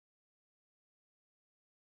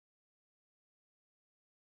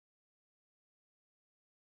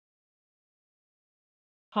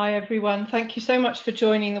Hi everyone, thank you so much for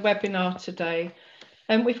joining the webinar today.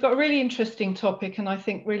 We've got a really interesting topic and I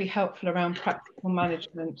think really helpful around practical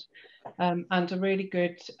management and a really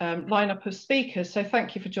good lineup of speakers, so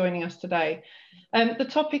thank you for joining us today. The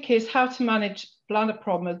topic is how to manage bladder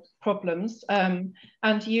problems and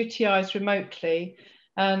UTIs remotely,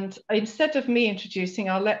 and instead of me introducing,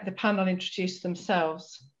 I'll let the panel introduce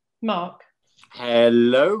themselves. Mark.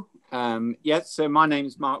 Hello, yes, so my name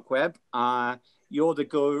is Mark Webb. You're the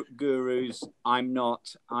gurus, I'm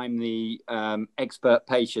not. I'm the expert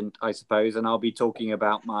patient, I suppose, and I'll be talking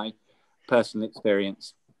about my personal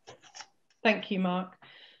experience. Thank you, Mark.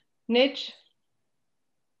 Nij?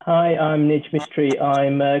 Hi, I'm Nij Mistry.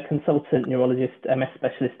 I'm a consultant neurologist, MS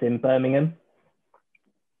specialist in Birmingham.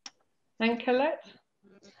 And Colette?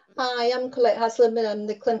 Hi, I'm Colette Haslam and I'm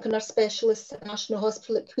the clinical nurse specialist at National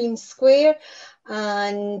Hospital at Queen's Square,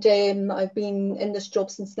 and I've been in this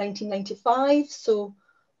job since 1995,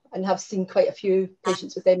 and have seen quite a few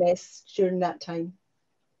patients with MS during that time.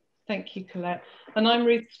 Thank you, Colette. And I'm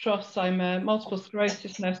Ruth Stross. I'm a multiple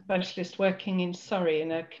sclerosis nurse specialist working in Surrey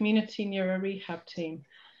in a community neuro rehab team.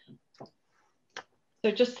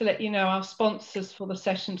 So just to let you know, our sponsors for the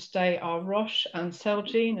session today are Roche and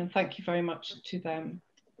Celgene, and thank you very much to them.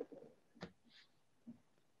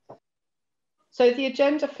 So the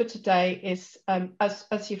agenda for today is,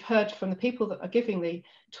 as you've heard from the people that are giving the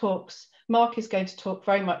talks, Mark is going to talk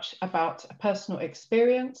very much about a personal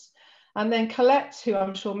experience. And then Colette, who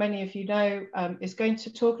I'm sure many of you know, is going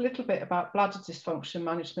to talk a little bit about bladder dysfunction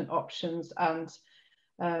management options and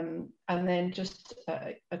then just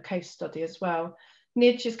a case study as well.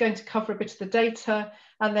 Nij is going to cover a bit of the data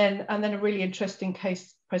and then a really interesting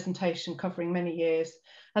case presentation covering many years.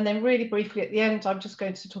 And then really briefly at the end, I'm just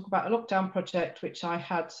going to talk about a lockdown project, which I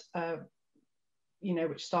had,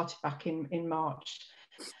 which started back in March.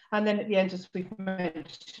 And then at the end, as we've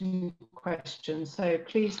mentioned, questions. So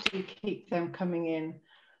please do keep them coming in.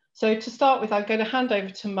 So to start with, I'm going to hand over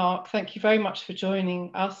to Mark. Thank you very much for joining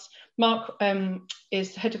us. Mark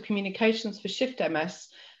is Head of Communications for Shift MS,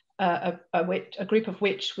 a group of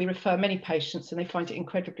which we refer many patients, and they find it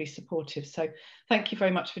incredibly supportive. So thank you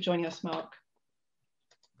very much for joining us, Mark.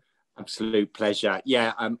 Absolute pleasure.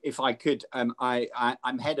 Yeah, if I could,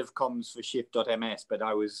 I'm head of comms for Shift.ms, but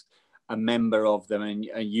I was a member of them and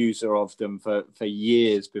a user of them for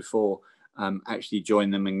years before actually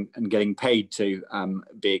joining them and getting paid to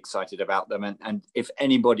be excited about them. And if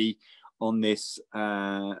anybody on this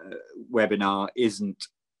webinar isn't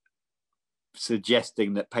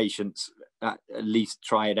suggesting that patients at least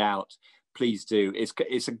try it out, please do.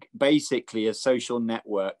 It's basically a social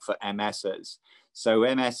network for MSers. So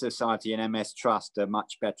MS Society and MS Trust are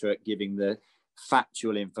much better at giving the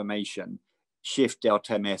factual information.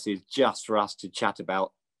 Shift.ms is just for us to chat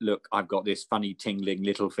about, look, I've got this funny tingling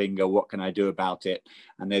little finger, what can I do about it?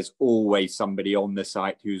 And there's always somebody on the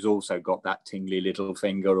site who's also got that tingly little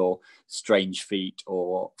finger or strange feet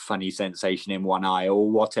or funny sensation in one eye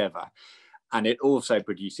or whatever. And it also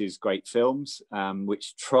produces great films,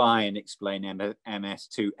 which try and explain MS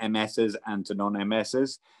to MSers and to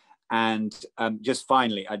non-MSers. And just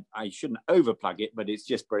finally, I shouldn't overplug it, but it's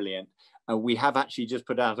just brilliant. We have actually just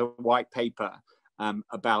put out a white paper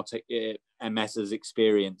about MS's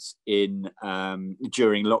experience in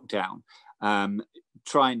during lockdown.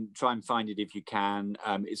 Try and find it if you can.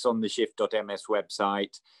 It's on the Shift.ms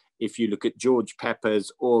website. If you look at George Pepper's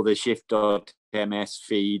or the Shift.ms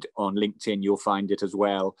feed on LinkedIn, you'll find it as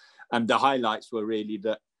well. And the highlights were really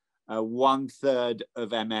that 1/3 of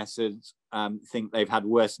MSers think they've had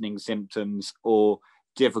worsening symptoms or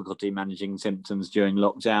difficulty managing symptoms during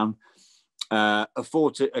lockdown. A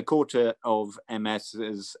quarter of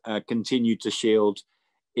MSers continue to shield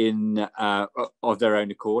of their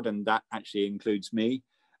own accord, and that actually includes me.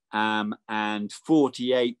 And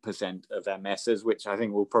 48% of MSers, which I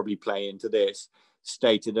think will probably play into this,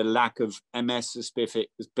 stated a lack of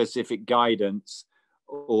MS-specific guidance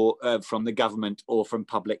or from the government or from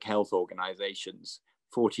public health organizations.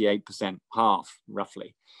 48%, half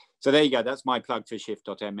roughly. So there you go, that's my plug for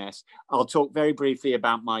Shift.ms. I'll talk very briefly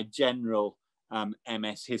about my general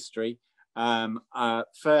MS history.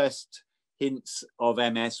 First hints of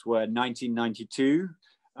MS were 1992.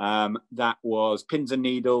 That was pins and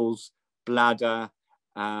needles, bladder,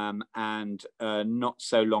 and not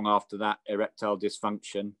so long after that, erectile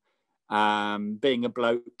dysfunction. Being a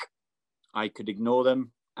bloke, I could ignore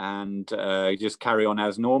them and just carry on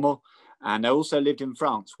as normal. And I also lived in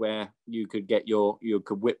France, where you could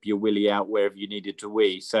whip your willy out wherever you needed to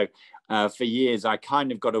wee. So for years, I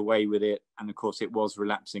kind of got away with it. And of course, it was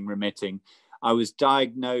relapsing remitting. I was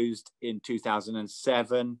diagnosed in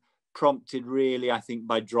 2007 prompted really, I think,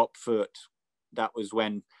 by drop foot. That was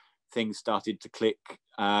when things started to click.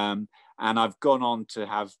 And I've gone on to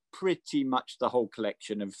have pretty much the whole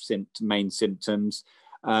collection of main symptoms.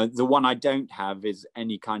 The one I don't have is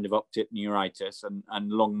any kind of optic neuritis,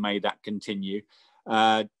 and long may that continue.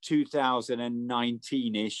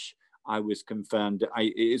 2019-ish, I was confirmed,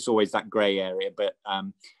 it's always that grey area, but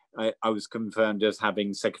I was confirmed as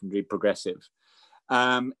having secondary progressive.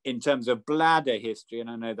 In terms of bladder history, and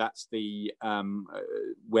I know that's the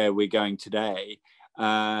where we're going today,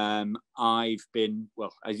 I've been,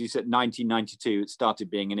 well, as you said, 1992, it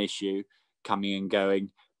started being an issue, coming and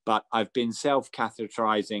going, but I've been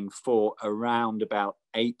self-catheterizing for around about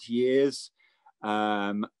 8 years.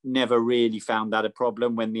 Never really found that a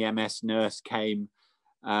problem. When the MS nurse came,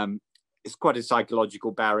 it's quite a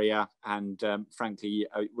psychological barrier, and frankly,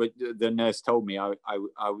 the nurse told me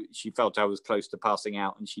she felt I was close to passing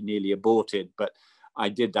out and she nearly aborted, but I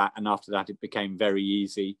did that, and after that it became very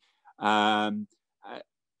easy. I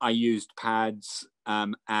used pads,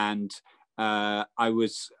 and I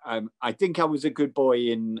think I was a good boy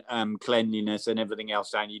in cleanliness and everything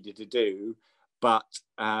else I needed to do, but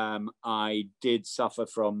I did suffer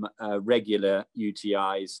from regular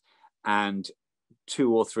UTIs and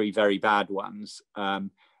 2 or 3 very bad ones.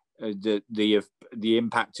 The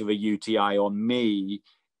impact of a UTI on me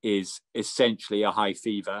is essentially a high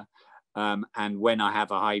fever, and when I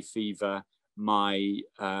have a high fever, my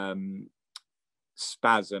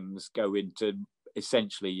spasms go into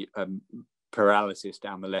essentially paralysis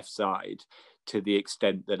down the left side, to the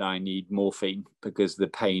extent that I need morphine because the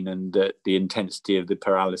pain and the intensity of the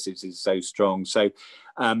paralysis is so strong. So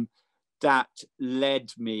that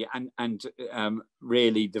led me, and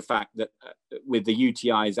really the fact that with the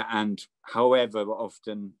UTIs, and however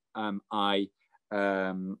often I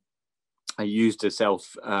used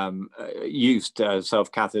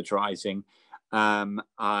self-catheterizing,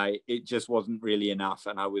 it just wasn't really enough,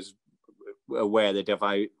 and I was aware that if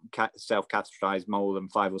I self-catheterized more than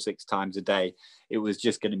 5 or 6 times a day, it was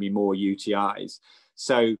just going to be more UTIs.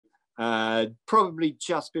 So probably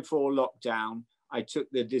just before lockdown, I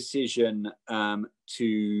took the decision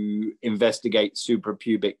to investigate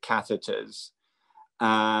suprapubic catheters,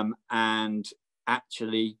 and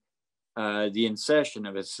actually the insertion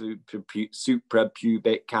of a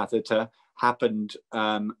suprapubic catheter happened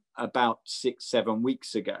about 6-7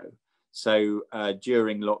 weeks ago. So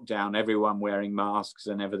during lockdown, everyone wearing masks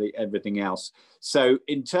and everything else. So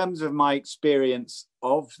in terms of my experience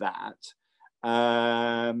of that,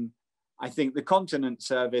 I think the continence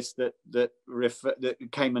service that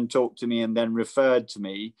came and talked to me and then referred to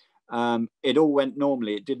me, it all went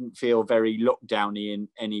normally. It didn't feel very lockdowny in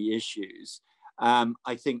any issues.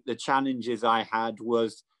 I think the challenges I had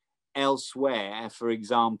was elsewhere, for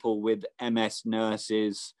example, with MS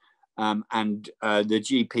nurses, and the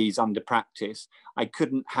GPs under practice. I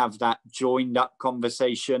couldn't have that joined up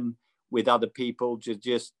conversation with other people to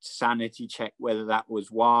just sanity check whether that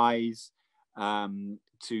was wise,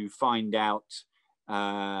 to find out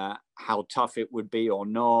how tough it would be or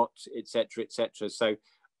not, etc., etc. So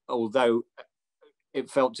although it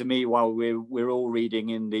felt to me, while we're all reading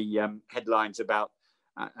in the headlines about,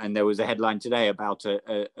 and there was a headline today about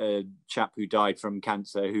a chap who died from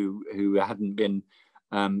cancer who hadn't been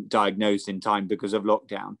diagnosed in time because of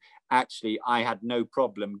lockdown. Actually, I had no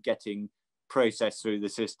problem getting processed through the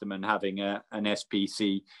system and having an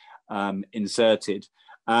SPC inserted.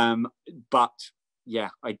 But yeah,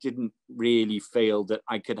 I didn't really feel that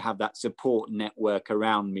I could have that support network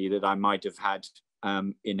around me that I might have had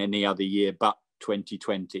in any other year but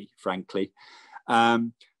 2020, frankly.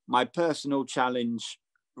 My personal challenge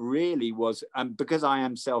really was, because I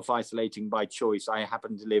am self-isolating by choice, I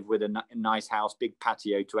happen to live with a nice house, big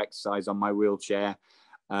patio to exercise on my wheelchair,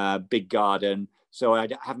 big garden. So I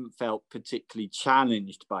haven't felt particularly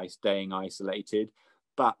challenged by staying isolated.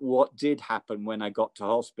 But what did happen when I got to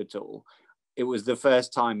hospital, it was the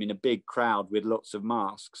first time in a big crowd with lots of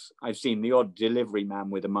masks. I've seen the odd delivery man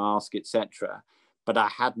with a mask, etc. But I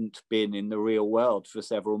hadn't been in the real world for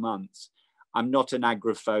several months. I'm not an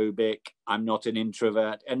agoraphobic, I'm not an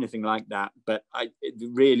introvert, anything like that, but it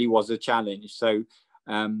really was a challenge. So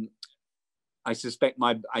I suspect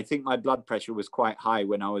I think my blood pressure was quite high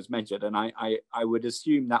when I was measured, and I would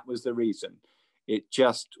assume that was the reason. It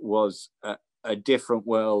just was a different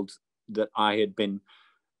world that I had been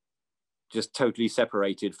just totally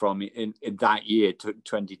separated from in that year,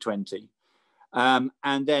 2020.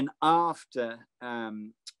 And then after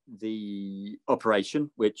the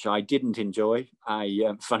operation, which I didn't enjoy,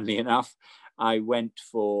 funnily enough, I went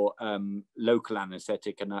for local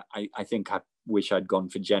anaesthetic, and I think I wish I'd gone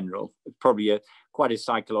for general. Probably quite a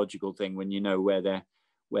psychological thing when you know where they're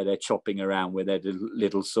chopping around with their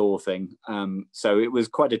little saw thing. So it was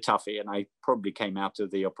quite a toughie, and I probably came out of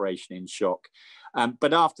the operation in shock.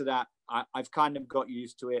 But after that, I've kind of got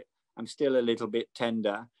used to it. I'm still a little bit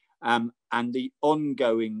tender. And the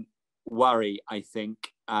ongoing worry, I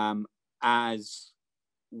think, as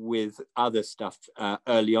with other stuff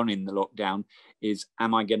early on in the lockdown, is,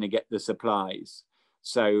 am I going to get the supplies?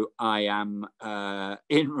 So I am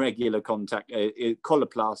in regular contact.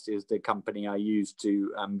 Coloplast is the company I use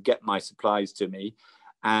to get my supplies to me,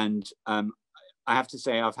 and I have to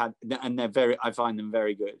say I find them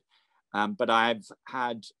very good. But I've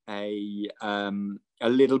had a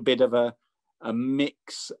little bit of a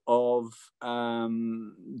mix of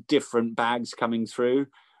different bags coming through.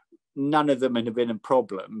 None of them have been a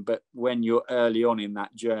problem, but when you're early on in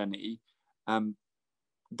that journey,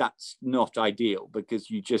 that's not ideal, because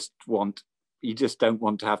you just don't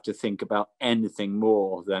want to have to think about anything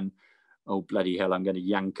more than, oh bloody hell, I'm going to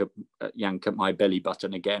yank up my belly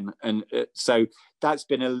button again. And so that's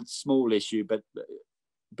been a small issue, but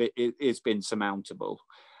it's been surmountable.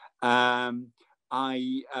 I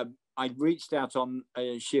reached out on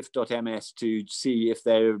shift.ms to see if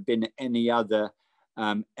there have been any other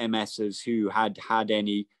MSers who had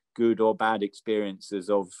any good or bad experiences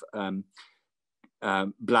of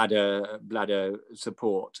bladder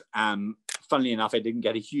support. Funnily enough, I didn't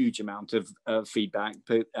get a huge amount of feedback,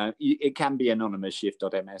 but it can be anonymous,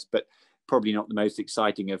 shift.ms, but probably not the most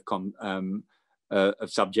exciting of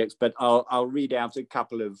subjects. But I'll read out a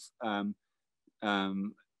couple of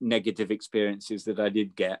negative experiences that I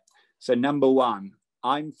did get. So number one,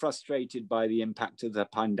 I'm frustrated by the impact of the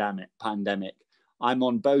pandemic. I'm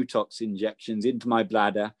on Botox injections into my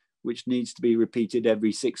bladder, which needs to be repeated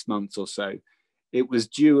every 6 months or so. It was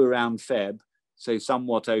due around Feb, so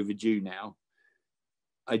somewhat overdue now.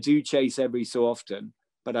 I do chase every so often,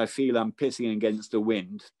 but I feel I'm pissing against the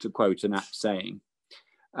wind, to quote an apt saying.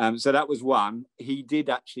 So that was one. He did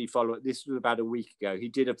actually follow up. This was about a week ago. He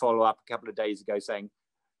did a follow-up a couple of days ago saying,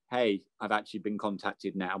 hey, I've actually been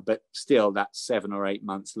contacted now, but still that's 7 or 8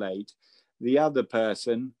 months late. The other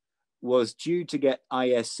person was due to get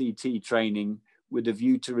ISCT training with a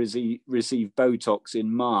view to receive Botox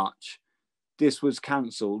in March. This was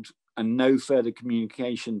cancelled and no further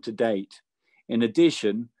communication to date. In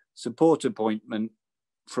addition, support appointment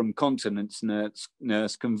from continence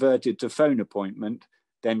nurse converted to phone appointment,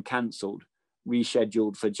 then cancelled,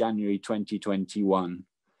 rescheduled for January 2021.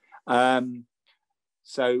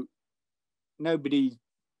 So nobody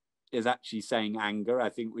is actually saying anger. I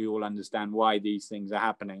think we all understand why these things are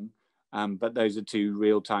happening. But those are two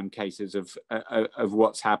real-time cases of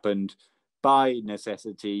what's happened by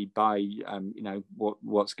necessity, by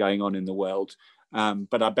what's going on in the world.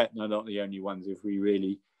 But I bet they're not the only ones if we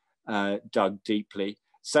really dug deeply.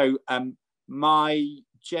 So my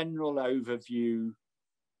general overview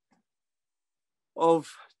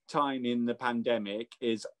of time in the pandemic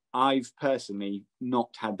is I've personally not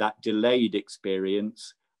had that delayed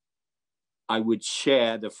experience. I would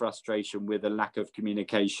share the frustration with a lack of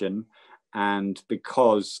communication, and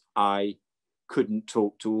because I couldn't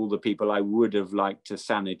talk to all the people I would have liked to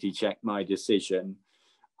sanity check my decision,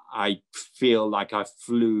 I feel like I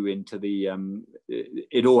flew into the,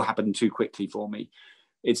 it all happened too quickly for me.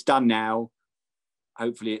 It's done now.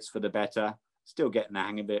 Hopefully it's for the better. Still getting the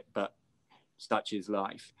hang of it, but such is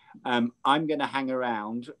life. I'm going to hang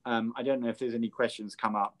around. I don't know if there's any questions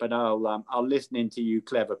come up, but I'll listen in to you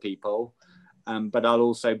clever people. But I'll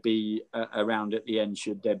also be around at the end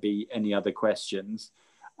should there be any other questions.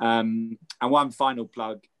 And one final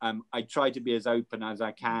plug, I try to be as open as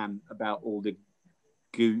I can about all the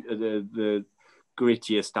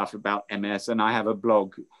grittier stuff about MS, and I have a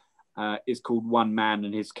blog. It's called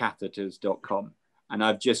onemanandhiscatheters.com, and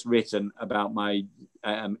I've just written about my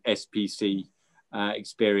SPC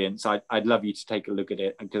experience. I'd love you to take a look at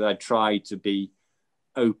it, because I try to be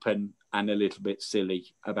open and a little bit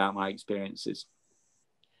silly about my experiences.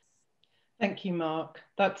 Thank you, Mark.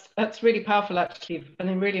 That's really powerful, actually,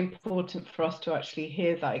 and really important for us to actually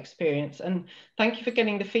hear that experience. And thank you for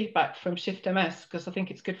getting the feedback from Shift MS, because I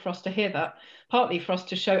think it's good for us to hear that, partly for us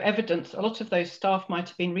to show evidence. A lot of those staff might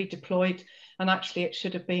have been redeployed, and actually it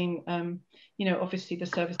should have been, obviously the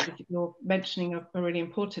services that you're mentioning are really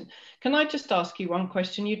important. Can I just ask you one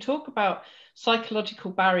question? You talk about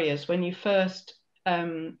psychological barriers when you first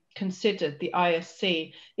considered the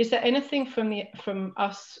ISC. Is there anything from the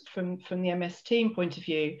MS team point of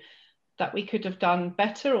view that we could have done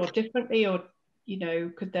better or differently, or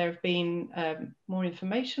could there have been more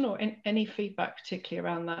information or any feedback particularly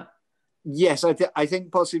around that? Yes, I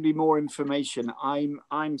think possibly more information.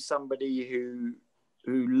 I'm somebody who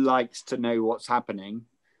likes to know what's happening,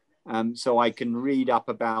 so I can read up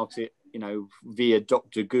about it, via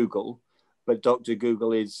Dr. Google. But Dr.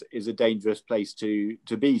 Google is a dangerous place to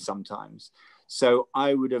be sometimes. So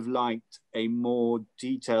I would have liked a more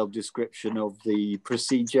detailed description of the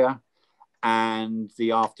procedure and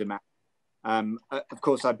the aftermath. Of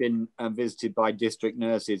course, I've been visited by district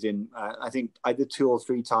nurses in, I think, either 2 or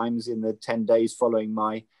 3 times in the 10 days following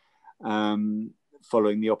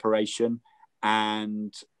following the operation.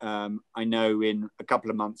 And I know in a couple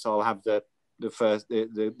of months I'll have the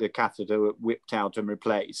catheter whipped out and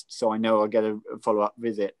replaced. So I know I'll get a follow-up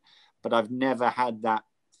visit. But I've never had that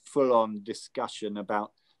full-on discussion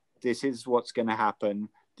about this is what's going to happen.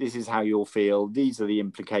 This is how you'll feel. These are the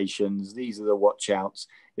implications. These are the watch outs.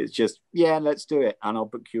 It's just, yeah, let's do it. And I'll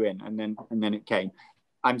book you in. And then it came.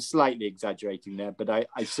 I'm slightly exaggerating there, but I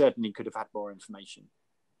certainly could have had more information.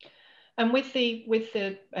 And with the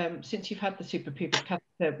since you've had the suprapubic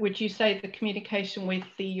catheter, would you say the communication with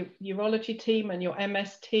the urology team and your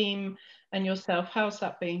MS team and yourself, how's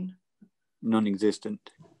that been?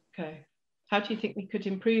 Non-existent. Okay. How do you think we could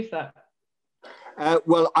improve that?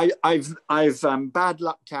 Well, I've bad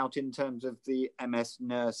lucked out in terms of the MS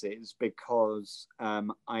nurses because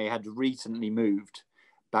I had recently moved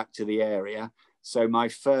back to the area. So my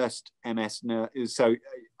first MS nurse, so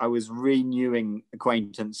I was renewing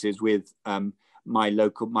acquaintances with my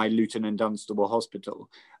Luton and Dunstable hospital.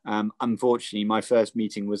 Unfortunately, my first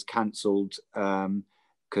meeting was cancelled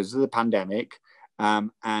because of the pandemic,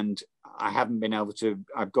 and I haven't been able to.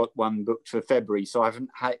 I've got one booked for February, so I haven't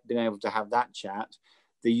been able to have that chat.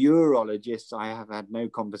 The urologist, I have had no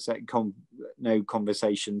conversation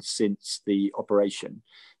since the operation.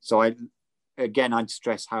 So I'd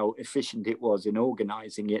stress how efficient it was in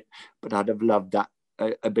organising it, but I'd have loved that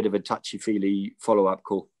a bit of a touchy-feely follow-up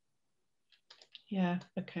call. Yeah,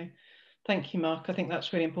 okay. Thank you, Mark. I think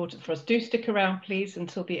that's really important for us. Do stick around, please,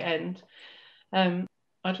 until the end.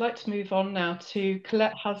 I'd like to move on now to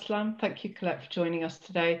Colette Haslam. Thank you, Colette, for joining us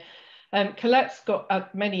today. Colette's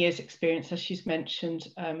got many years' experience, as she's mentioned,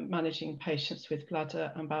 managing patients with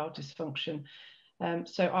bladder and bowel dysfunction.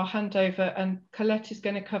 So I'll hand over, and Colette is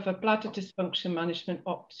going to cover bladder dysfunction management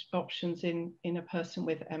options in a person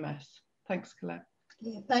with MS. Thanks, Colette.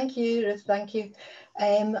 Yeah, thank you, Ruth. Thank you.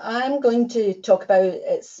 I'm going to talk about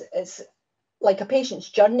it's like a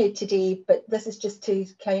patient's journey today, but this is just to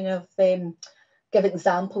kind of give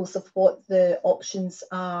examples of what the options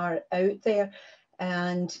are out there,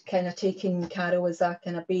 and kind of taking Carol as a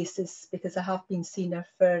kind of basis, because I have been seeing her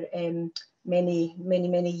for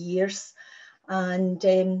many years. And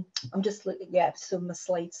I'm just looking, yeah, so my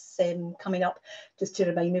slides coming up just to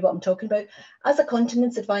remind me what I'm talking about. As a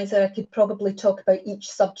continence advisor, I could probably talk about each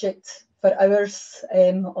subject for hours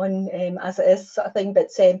as it is sort of thing,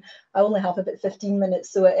 but I only have about 15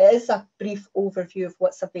 minutes, so it is a brief overview of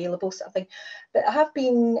what's available sort of thing. But I have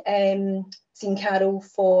been seeing Carol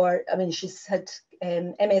for, I mean, she's had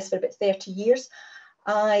MS for about 30 years.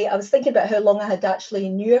 I was thinking about how long I had actually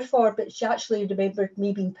knew her for, but she actually remembered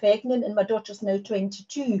me being pregnant, and my daughter's now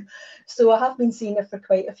 22. So I have been seeing her for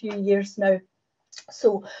quite a few years now.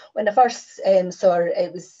 So when I first saw her,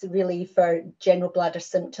 it was really for general bladder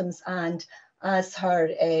symptoms, and as her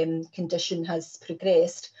condition has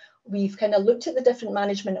progressed, we've kind of looked at the different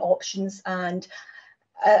management options. And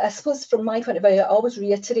I suppose from my point of view, I always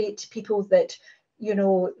reiterate to people that, you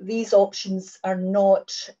know, these options are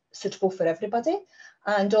not suitable for everybody.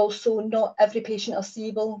 And also not every patient I'll see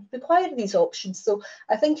will require these options. So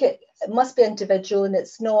I think it must be individual, and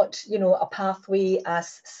it's not, you know, a pathway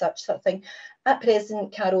as such sort of thing. At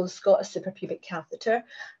present, Carol's got a suprapubic catheter,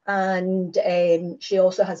 and she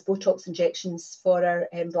also has Botox injections for her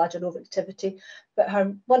bladder overactivity. But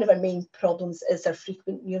one of her main problems is her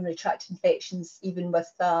frequent urinary tract infections, even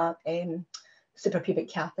with a suprapubic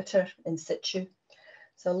catheter in situ.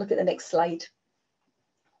 So I'll look at the next slide.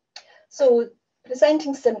 So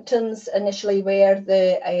presenting symptoms initially were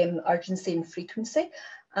the urgency and frequency,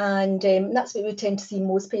 and that's what we tend to see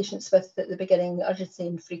most patients with at the beginning, urgency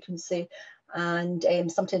and frequency.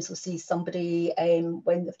 And sometimes we'll see somebody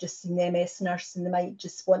when they've just seen the MS nurse, and they might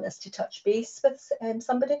just want us to touch base with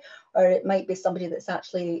somebody, or it might be somebody that's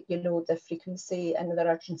actually, you know, the frequency and their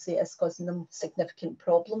urgency is causing them significant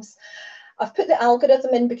problems. I've put the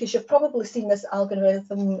algorithm in because you've probably seen this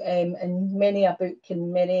algorithm in many a book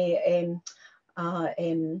and many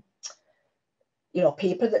you know,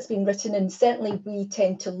 paper that's been written, and certainly we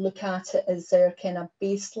tend to look at it as our kind of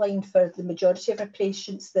baseline for the majority of our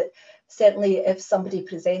patients. That certainly if somebody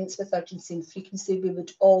presents with urgency and frequency, we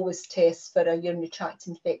would always test for a urinary tract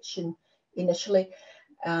infection initially.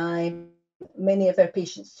 Many of our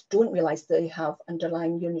patients don't realise they have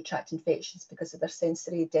underlying urinary tract infections because of their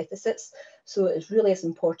sensory deficits. So it really is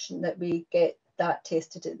important that we get that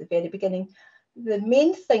tested at the very beginning. The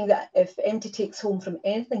main thing that if MD takes home from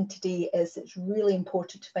anything today is it's really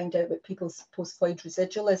important to find out what people's post-void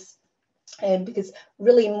residual is. Because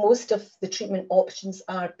really most of the treatment options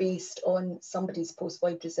are based on somebody's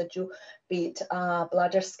post-void residual, be it a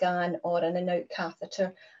bladder scan or an in-out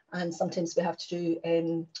catheter, and sometimes we have to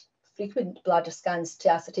do frequent bladder scans to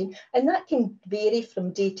ascertain, and that can vary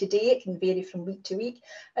from day to day, it can vary from week to week,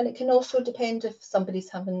 and it can also depend if somebody's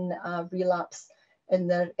having a relapse in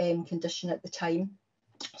their condition at the time.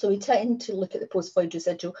 So we tend to look at the post-void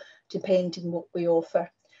residual depending on what we offer.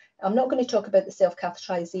 I'm not going to talk about the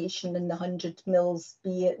self-catheterisation and the 100 mils,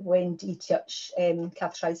 be it when detouch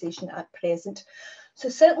catheterisation at present. So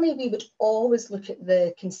certainly we would always look at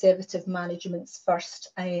the conservative managements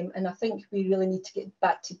first, and I think we really need to get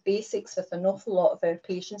back to basics with an awful lot of our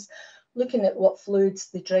patients, looking at what fluids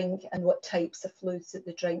they drink and what types of fluids that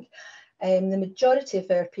they drink. The majority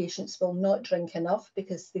of our patients will not drink enough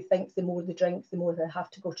because they think the more they drink, the more they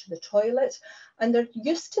have to go to the toilet, and they're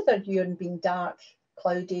used to their urine being dark,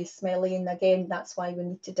 cloudy, smelly, and again that's why we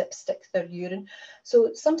need to dipstick their urine.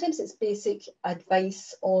 So sometimes it's basic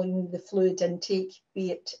advice on the fluid intake,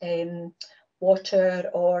 be it water,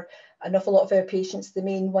 or an awful lot of our patients, the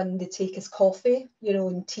main one they take is coffee, you know,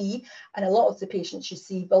 and tea, and a lot of the patients you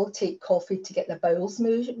see will take coffee to get their bowels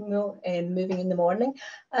moving in the morning,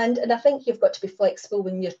 and I think you've got to be flexible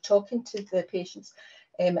when you're talking to the patients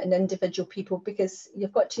and individual people, because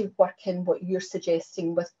you've got to work in what you're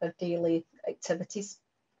suggesting with their daily activities.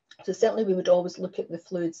 So certainly we would always look at the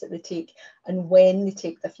fluids that they take and when they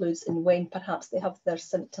take the fluids and when perhaps they have their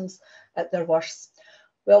symptoms at their worst.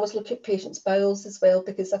 We always look at patients' bowels as well,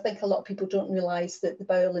 because I think a lot of people don't realise that the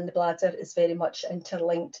bowel and the bladder is very much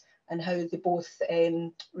interlinked, and how they both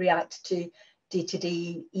react to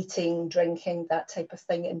day-to-day eating, drinking, that type of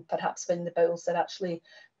thing, and perhaps when the bowels are actually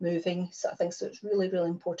moving. So I think so it's really, really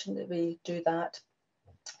important that we do that.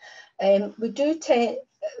 We do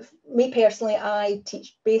me personally, I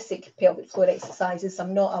teach basic pelvic floor exercises.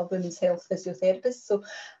 I'm not a women's health physiotherapist, so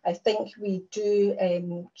I think we do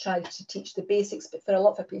try to teach the basics, but for a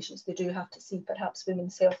lot of our patients, they do have to see perhaps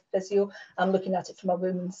women's health physio. I'm looking at it from a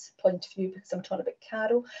women's point of view because I'm talking about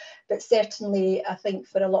Carol, but certainly I think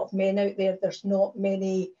for a lot of men out there, there's not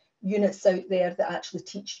many units out there that actually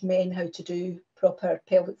teach men how to do proper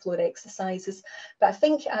pelvic floor exercises. But I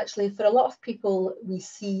think actually for a lot of people we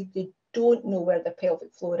see, they don't know where their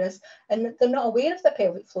pelvic floor is, and they're not aware of their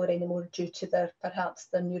pelvic floor anymore due to their perhaps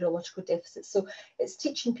their neurological deficits. So it's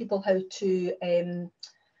teaching people how to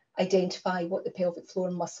identify what the pelvic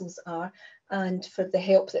floor muscles are, and for the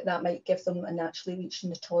help that that might give them in actually reaching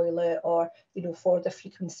the toilet, or you know, for the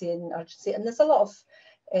frequency and urgency. And there's a lot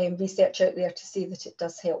of research out there to say that it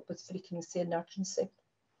does help with frequency and urgency.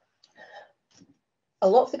 A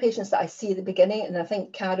lot of the patients that I see at the beginning, and I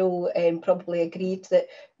think Carol probably agreed, that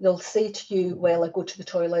they'll say to you, well, I go to the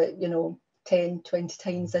toilet, you know, 10, 20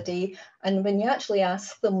 times a day. And when you actually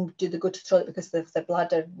ask them, do they go to the toilet because of their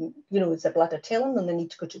bladder, you know, is their bladder telling them they need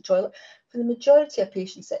to go to the toilet? For the majority of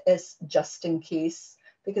patients, it is just in case.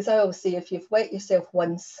 Because I always say, if you've wet yourself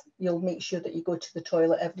once, you'll make sure that you go to the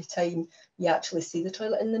toilet every time you actually see the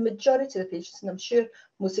toilet. And the majority of the patients, and I'm sure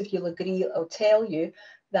most of you will agree, I'll tell you,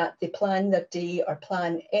 that they plan their day or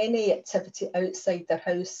plan any activity outside their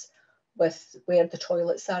house with where the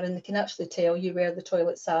toilets are, and they can actually tell you where the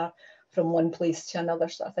toilets are from one place to another,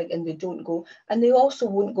 so I think, and they don't go, and they also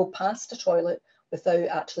won't go past a toilet without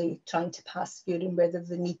actually trying to pass urine, whether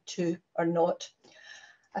they need to or not.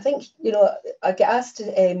 I think, you know, I got asked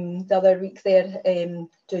the other week there,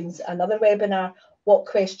 doing another webinar, what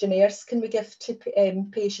questionnaires can we give to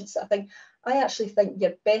patients? I actually think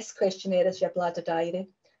your best questionnaire is your bladder diary.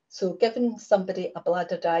 So giving somebody a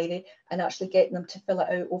bladder diary and actually getting them to fill it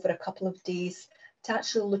out over a couple of days to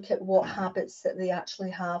actually look at what habits that they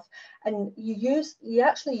actually have. And you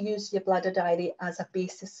actually use your bladder diary as a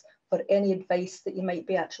basis for any advice that you might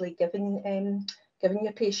be actually giving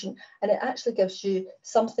your patient, and it actually gives you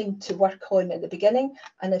something to work on at the beginning.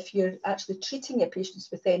 And if you're actually treating your patients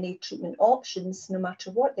with any treatment options, no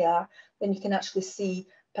matter what they are, then you can actually see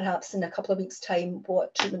perhaps in a couple of weeks' time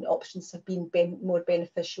what treatment options have been more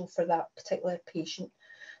beneficial for that particular patient.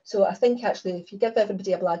 So I think actually if you give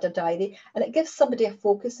everybody a bladder diary, and it gives somebody a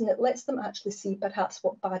focus, and it lets them actually see perhaps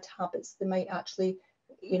what bad habits they might actually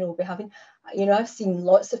you know, be having. You know, I've seen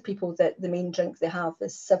lots of people that the main drink they have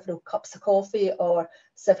is several cups of coffee or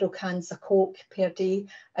several cans of Coke per day,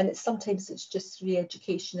 and sometimes it's just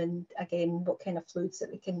re-education and again what kind of fluids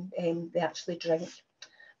that they actually drink.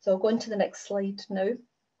 So I'll go on to the next slide now.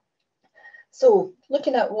 So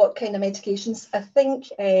looking at what kind of medications, I think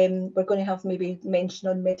we're going to have maybe mention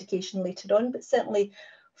on medication later on, but certainly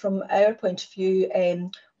from our point of view,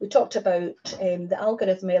 we talked about the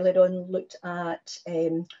algorithm earlier on, looked at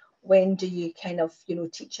when do you kind of, you know,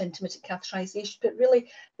 teach intermittent catheterization, but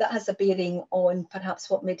really that has a bearing on perhaps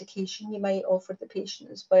what medication you might offer the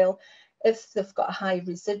patient as well. If they've got a high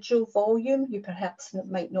residual volume, you perhaps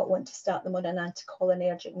might not want to start them on an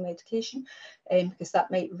anticholinergic medication because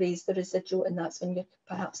that might raise the residual, and that's when you're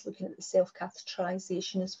perhaps looking at the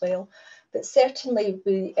self-catheterization as well. But certainly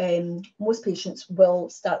most patients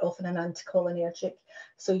will start off on an anticholinergic,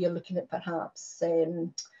 so you're looking at perhaps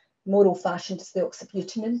more old-fashioned is the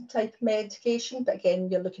oxybutynin type medication, but again,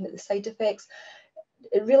 you're looking at the side effects.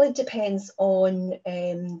 It really depends on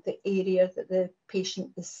the area that the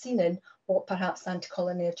patient is seen in, what perhaps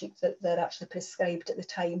anticholinergic that they're actually prescribed at the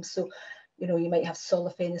time. So, you know, you might have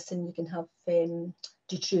solifenacin, you can have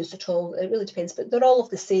detriusitol, it really depends, but they're all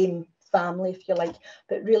of the same family, if you like,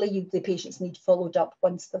 but really the patients need followed up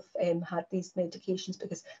once they've had these medications,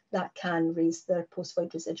 because that can raise their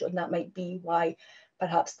post-void residual, and that might be why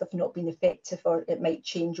perhaps they've not been effective, or it might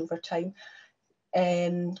change over time.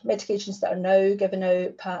 Medications that are now given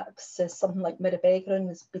out, perhaps something like mirabegrun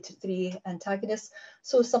is beta-3 antagonist,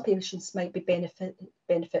 so some patients might be benefit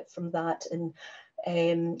from that, and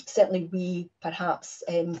certainly we perhaps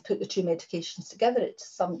put the two medications together at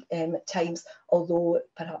some times, although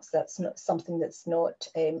perhaps that's not something that's not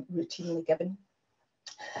routinely given.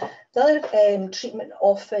 The other treatment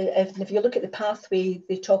often, if you look at the pathway,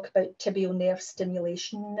 they talk about tibial nerve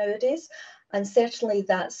stimulation nowadays, and certainly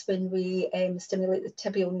that's when we stimulate the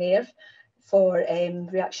tibial nerve for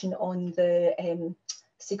reaction on the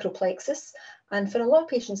sacral plexus. And for a lot of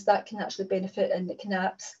patients that can actually benefit, and it can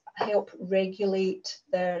help regulate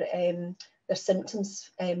their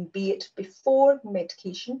symptoms, be it before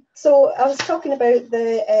medication. So I was talking about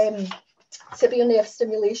the tibial nerve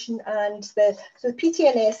stimulation and the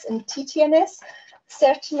PTNS and TTNS.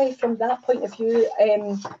 Certainly from that point of view,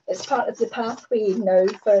 it's part of the pathway now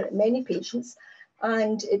for many patients,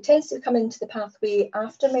 and it tends to come into the pathway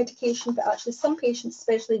after medication, but actually some patients,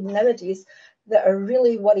 especially nowadays, that are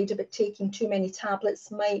really worried about taking too many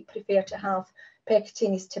tablets might prefer to have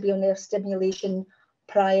percutaneous tibial nerve stimulation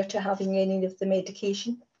prior to having any of the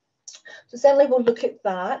medication. So certainly we'll look at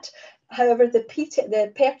that. However, the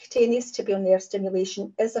percutaneous tibial nerve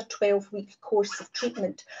stimulation is a 12-week course of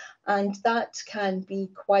treatment, and that can be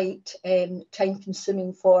quite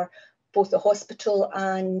time-consuming for both the hospital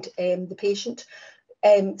and the patient.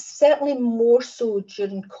 Certainly more so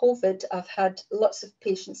during COVID, I've had lots of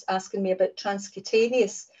patients asking me about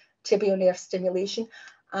transcutaneous tibial nerve stimulation,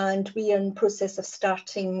 and we are in the process of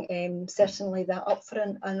starting certainly that up for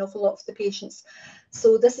an awful lot of the patients.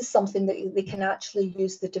 So this is something that they can actually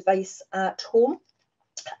use the device at home,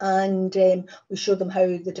 and we show them how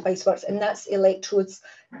the device works, and that's electrodes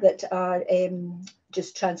that are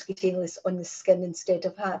just transcutaneous on the skin instead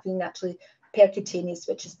of having actually percutaneous,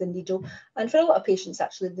 which is the needle. And for a lot of patients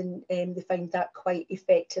actually they find that quite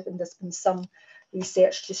effective, and there's been some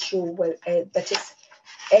research to show that it's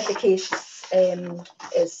efficacious.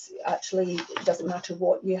 Is actually, it doesn't matter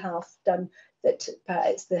what you have done, that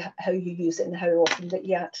it's how you use it and how often that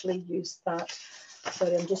you actually use that.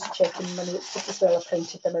 Sorry, I'm just checking my notes just as well. I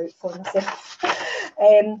printed them out for myself.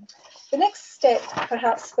 The next step,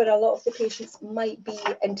 perhaps for a lot of the patients, might be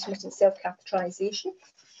intermittent self-catheterization.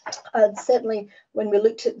 And certainly when we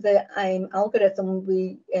looked at the algorithm,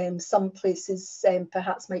 we some places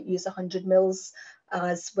perhaps might use 100 mils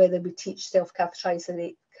as whether we teach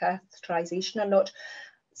self-catheterization or not.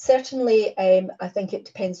 Certainly, I think it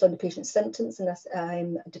depends on the patient's symptoms,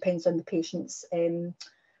 and it depends on the patient's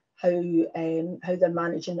how they're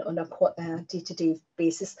managing it on a day-to-day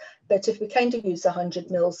basis. But if we kind of use 100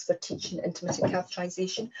 mils for teaching intermittent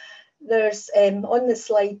catheterization, there's on the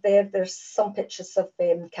slide there's some pictures of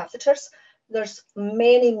catheters. There's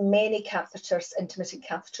many catheters, intermittent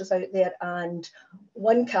catheters out there, and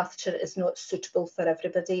one catheter is not suitable for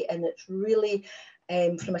everybody, and it's really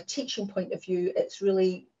from a teaching point of view, it's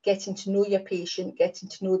really getting to know your patient, getting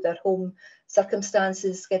to know their home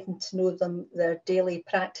circumstances, getting to know them, their daily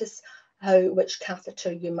practice, which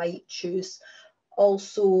catheter you might choose.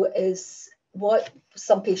 Also is what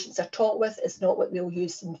some patients are taught with is not what they'll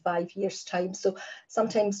use in 5 years' time. So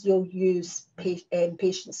sometimes you'll use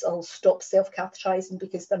patients will stop self-catheterising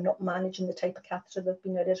because they're not managing the type of catheter they've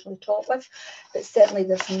been originally taught with. But certainly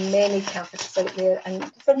there's many catheters out there,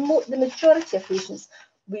 and for the majority of patients,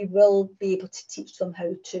 we will be able to teach them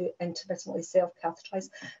how to intermittently self-catheterise.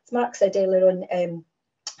 As Mark said earlier on,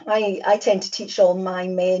 I tend to teach all my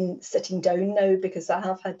men sitting down now, because I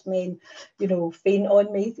have had men, you know, faint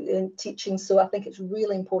on me in teaching. So I think it's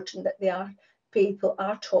really important that people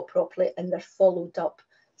are taught properly and they're followed up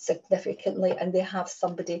significantly, and they have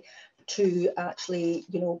somebody to actually,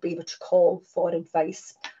 you know, be able to call for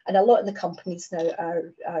advice. And a lot of the companies now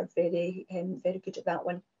are very good at that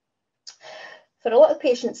one. For a lot of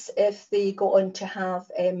patients, if they go on to have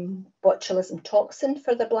botulism toxin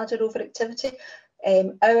for their bladder overactivity,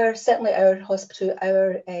 certainly our hospital,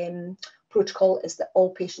 our protocol is that all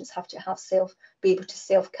patients have to be able to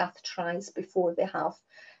self-catheterise before they have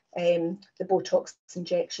the Botox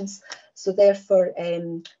injections. So therefore,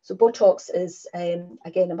 so Botox is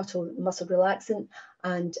again a muscle relaxant,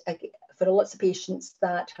 and for lots of patients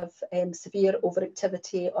that have severe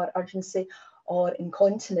overactivity or urgency or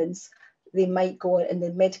incontinence, they might go on, and the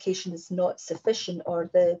medication is not sufficient, or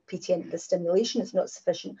the PTN, the stimulation is not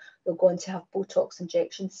sufficient, they'll go on to have Botox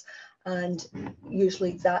injections. And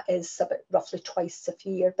usually that is about roughly twice a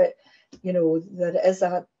year. But, you know, there is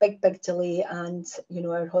a big delay, and, you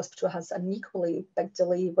know, our hospital has an equally big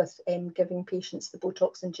delay with giving patients the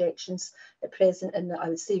Botox injections at present. And I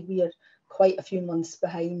would say we are quite a few months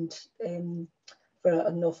behind for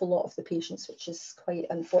an awful lot of the patients, which is quite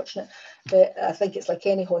unfortunate. But I think it's like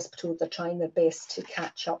any hospital, they're trying their best to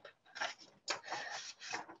catch up.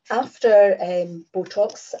 After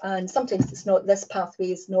Botox, and sometimes it's not, this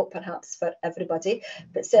pathway is not perhaps for everybody,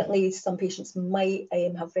 but certainly some patients might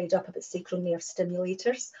have read up about sacral nerve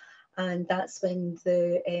stimulators, and that's when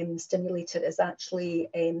the stimulator is actually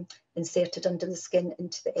inserted under the skin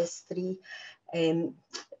into the S3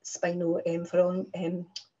 spinal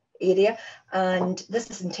area, and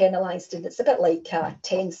this is internalised, and it's a bit like a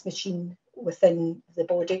TENS machine within the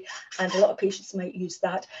body, and a lot of patients might use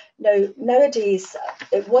that. Now, nowadays,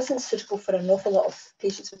 it wasn't suitable for an awful lot of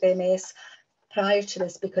patients with MS prior to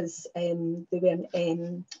this, because they weren't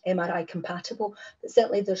MRI compatible, but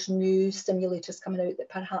certainly there's new stimulators coming out that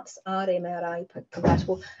perhaps are MRI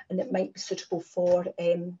compatible, and it might be suitable for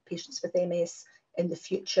patients with MS in the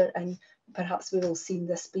future, and perhaps we will see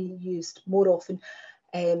this be used more often,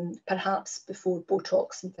 perhaps before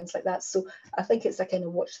Botox and things like that. So I think it's a kind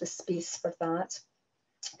of watch the space for that.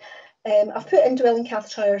 I've put indwelling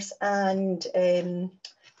catheters and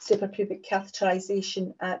suprapubic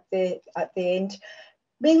catheterization at the end,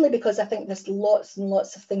 mainly because I think there's lots and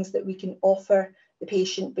lots of things that we can offer the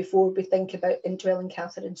patient before we think about indwelling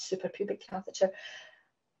catheter and suprapubic catheter.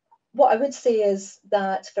 What I would say is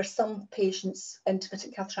that for some patients,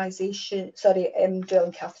 intermittent catheterization,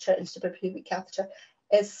 indwelling catheter and suprapubic catheter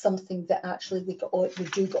is something that actually they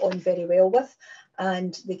do get on very well with,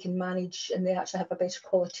 and they can manage, and they actually have a better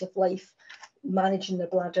quality of life managing their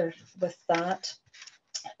bladder with that.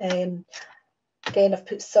 Again, I've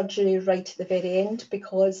put surgery right at the very end,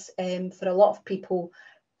 because for a lot of people,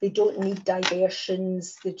 they don't need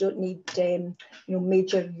diversions, they don't need you know,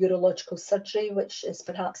 major urological surgery, which is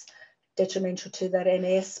perhaps detrimental to their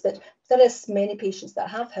MS. But there is many patients that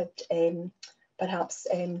have had perhaps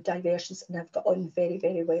diversions and have got on very,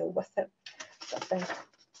 very well with it.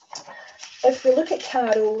 If we look at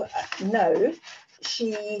Carol now,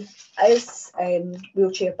 she is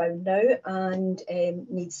wheelchair bound now and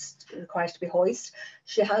requires to be hoisted.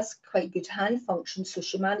 She has quite good hand function, so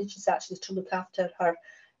she manages actually to look after her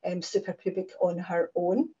suprapubic on her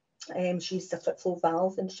own. She uses a flip flow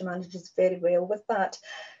valve, and she manages very well with that.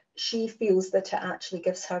 She feels that it actually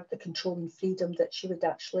gives her the control and freedom that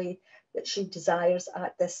she desires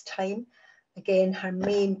at this time. Again, her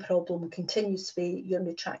main problem continues to be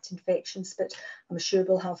urinary tract infections, but I'm sure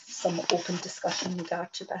we'll have some open discussion in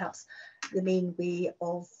regard to perhaps the main way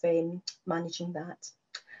of managing that.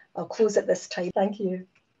 I'll close at this time. Thank you.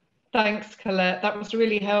 Thanks, Colette. That was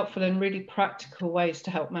really helpful and really practical ways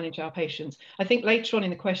to help manage our patients. I think later on in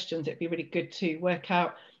the questions, it'd be really good to work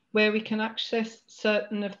out where we can access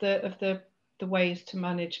certain of the ways to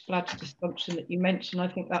manage bladder dysfunction that you mentioned. I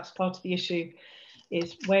think that's part of the issue,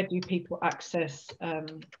 is where do people access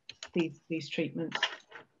these treatments?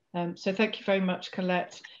 So thank you very much,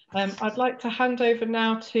 Colette. I'd like to hand over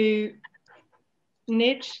now to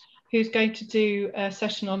Nij, who's going to do a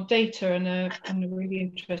session on data and a really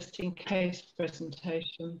interesting case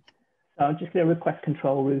presentation. I'm just going to request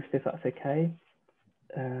control, Ruth, if that's okay.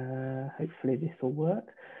 Hopefully this will work.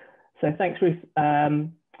 So thanks, Ruth.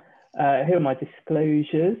 Here are my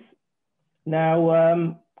disclosures. Now,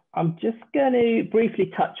 I'm just going to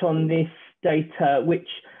briefly touch on this data, which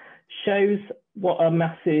shows what a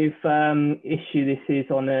massive issue this is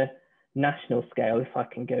on a national scale, if I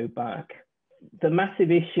can go back. The massive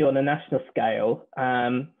issue on a national scale,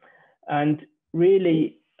 and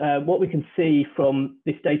really what we can see from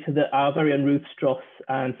this data that our very own Ruth Stross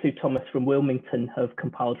and Sue Thomas from Wilmington have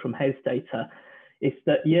compiled from HES data, is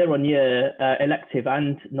that year on year, elective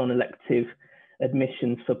and non-elective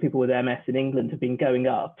admissions for people with MS in England have been going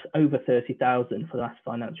up over 30,000 for the last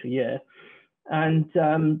financial year. And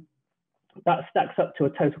that stacks up to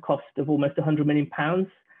a total cost of almost £100 million.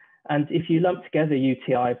 And if you lump together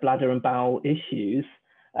UTI, bladder and bowel issues,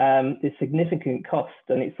 there's significant cost,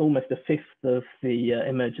 and it's almost a fifth of the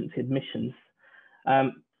emergency admissions.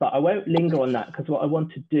 But I won't linger on that, because what I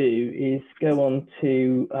want to do is go on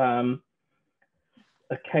to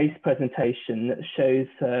a case presentation that shows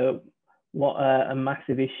what a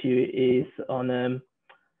massive issue is on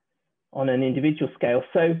an individual scale.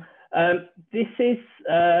 So this is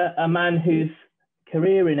a man whose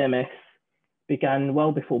career in MS began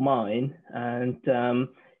well before mine, and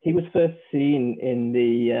he was first seen in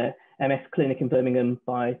the MS clinic in Birmingham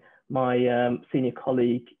by my senior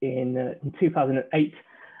colleague in 2008.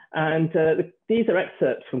 And these are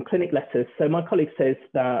excerpts from clinic letters. So my colleague says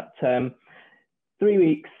that 3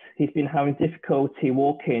 weeks he's been having difficulty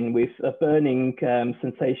walking with a burning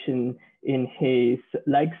sensation in his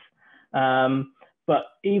legs. But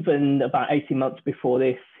even about 18 months before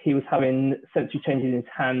this, he was having sensory changes in his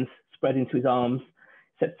hands spread into his arms.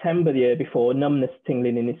 September the year before, numbness,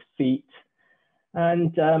 tingling in his feet.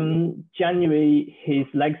 And January, his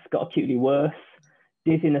legs got acutely worse,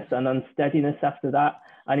 dizziness and unsteadiness after that.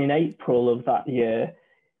 And in April of that year,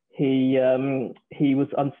 he was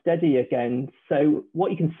unsteady again. So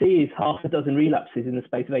what you can see is half a dozen relapses in the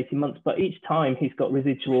space of 18 months, but each time he's got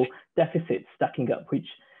residual deficits stacking up,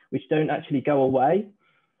 which don't actually go away.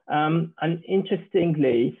 And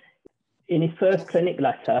interestingly, in his first clinic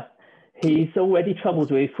letter, he's already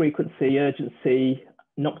troubled with frequency, urgency,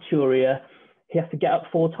 nocturia. He has to get up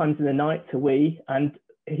 4 times in the night to wee, and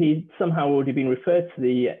he'd somehow already been referred to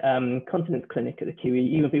the continence clinic at the QE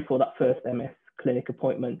even before that first MS clinic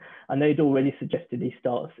appointment, and they'd already suggested he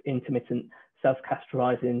starts intermittent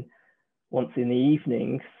self-catheterizing once in the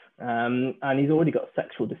evenings, and he's already got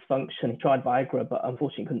sexual dysfunction. He tried Viagra, but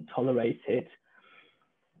unfortunately couldn't tolerate it.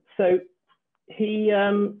 So he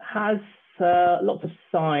has lots of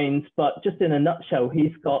signs, but just in a nutshell,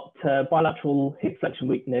 he's got bilateral hip flexion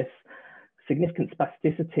weakness, significant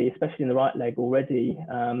spasticity, especially in the right leg already,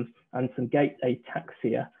 and some gait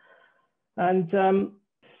ataxia. And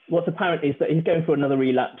what's apparent is that he's going for another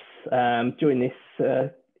relapse during this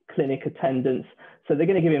clinic attendance. So they're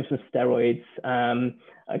going to give him some steroids,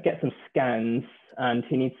 get some scans, and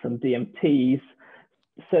he needs some DMTs.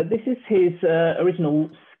 So this is his original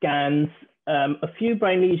scans, a few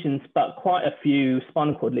brain lesions, but quite a few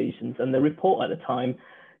spinal cord lesions. And the report at the time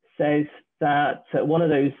says that one of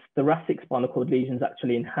those thoracic spinal cord lesions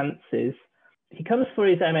actually enhances. He comes for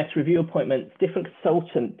his MS review appointment, different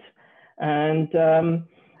consultant, and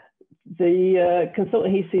the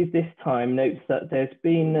consultant he sees this time notes that there's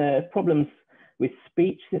been problems with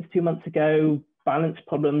speech since 2 months ago, balance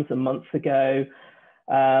problems a month ago.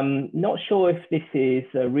 Not sure if this is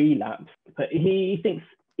a relapse, but he thinks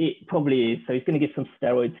it probably is. So he's going to give some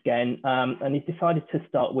steroids again, and he's decided to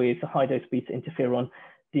start with a high dose beta interferon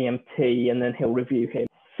DMT, and then he'll review him.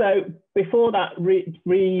 So before that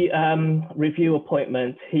review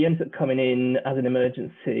appointment, he ends up coming in as an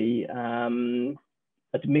emergency,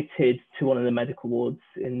 admitted to one of the medical wards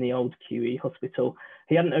in the old QE hospital.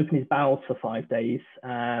 He hadn't opened his bowels for 5 days,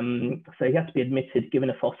 so he had to be admitted, given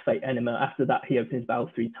a phosphate enema. After that, he opened his bowels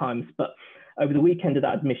 3 times. But over the weekend of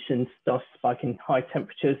that admission, started spiking high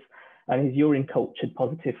temperatures, and his urine cultured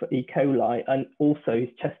positive for E. coli, and also his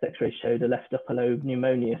chest x-ray showed a left upper lobe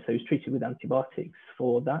pneumonia, so he's treated with antibiotics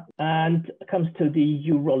for that. And comes to the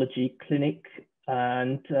urology clinic,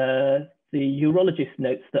 and the urologist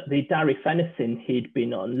notes that the darifenacin he'd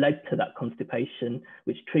been on led to that constipation,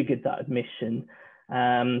 which triggered that admission.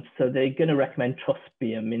 So they're going to recommend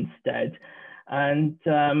trospium instead. And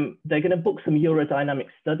they're going to book some urodynamic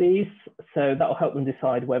studies. So that'll help them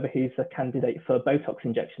decide whether he's a candidate for Botox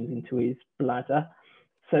injections into his bladder.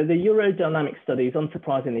 So the urodynamic studies,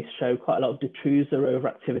 unsurprisingly, show quite a lot of detrusor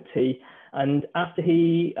overactivity. And after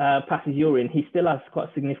he passes urine, he still has quite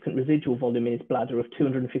a significant residual volume in his bladder of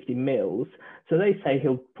 250 mils. So they say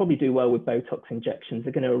he'll probably do well with Botox injections.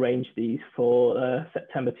 They're going to arrange these for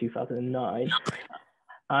September 2009.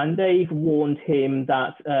 and they've warned him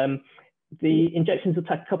that the injections will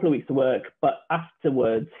take a couple of weeks to work, but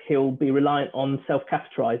afterwards he'll be reliant on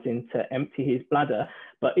self-catheterizing to empty his bladder.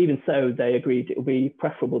 But even so, they agreed it will be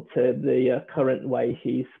preferable to the current way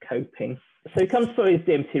he's coping. So he comes for his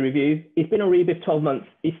DMT review. He's been on Rebif 12 months.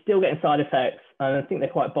 He's still getting side effects, and I think they're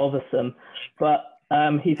quite bothersome. But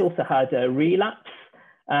he's also had a relapse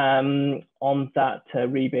on that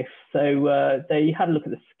Rebif. So they had a look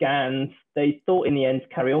at the scans. They thought in the end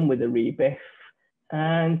to carry on with the Rebif.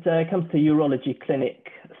 And comes to urology clinic.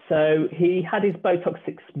 So he had his Botox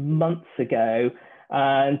 6 months ago,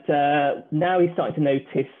 and now he's starting to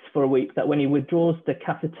notice for a week that when he withdraws the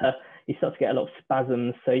catheter, he starts to get a lot of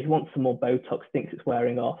spasms. So he wants some more Botox, thinks it's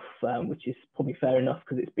wearing off, which is probably fair enough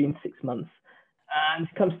because it's been 6 months. And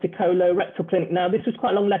he comes to colorectal clinic. Now, this was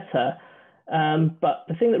quite a long letter, but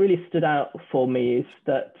the thing that really stood out for me is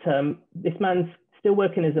that this man's still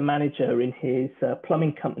working as a manager in his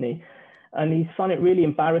plumbing company. And he's finding it really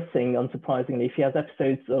embarrassing, unsurprisingly, if he has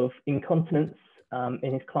episodes of incontinence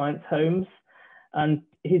in his clients' homes. And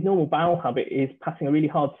his normal bowel habit is passing a really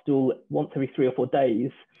hard stool once every 3 or 4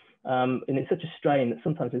 days. And it's such a strain that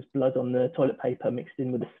sometimes there's blood on the toilet paper mixed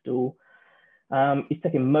in with the stool. He's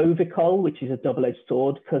taking Movicol, which is a double-edged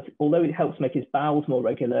sword, because although it helps make his bowels more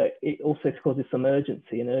regular, it also causes some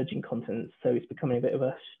urgency and urge incontinence. So it's becoming a bit of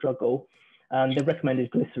a struggle. And they've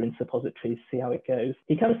recommended glycerin suppositories, see how it goes.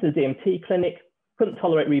 He comes to the DMT clinic, couldn't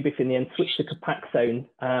tolerate Rebif in the end, switched to Copaxone.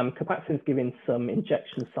 Copaxone's giving some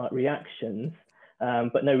injection site reactions,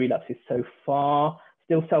 but no relapses so far.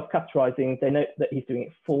 Still self-catheterizing. They note that he's doing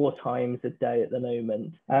it 4 times a day at the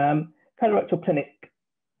moment. Colorectal clinic,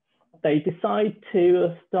 they decide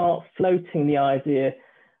to start floating the idea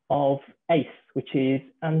of ACE, which is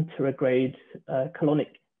anterograde colonic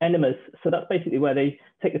enemas. So that's basically where they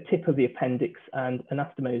take the tip of the appendix and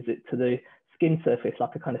anastomose it to the skin surface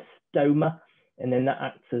like a kind of stoma, and then that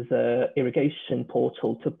acts as an irrigation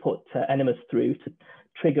portal to put enemas through to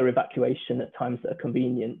trigger evacuation at times that are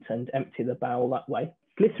convenient and empty the bowel that way.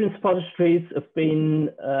 Glycerin suppositories have been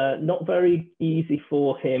not very easy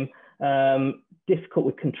for him, difficult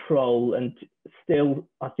with control, and still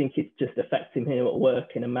I think it's just affecting him at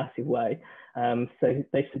work in a massive way. So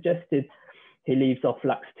they suggested he leaves off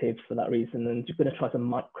laxatives for that reason, and you're going to try some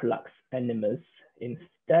microlax enemas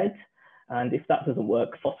instead. And if that doesn't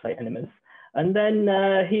work, phosphate enemas. And then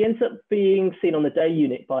he ends up being seen on the day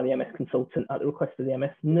unit by the MS consultant at the request of the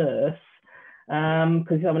MS nurse,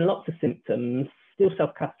 because he's having lots of symptoms, still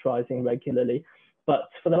self-catheterizing regularly.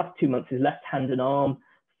 But for the last 2 months, his left hand and arm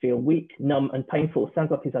feel weak, numb, and painful.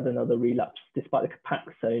 Sounds like he's had another relapse despite the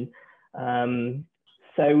Copaxone.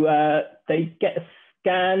 So they get a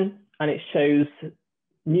scan, and it shows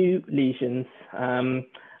new lesions.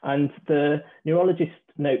 And the neurologist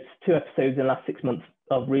notes 2 episodes in the last 6 months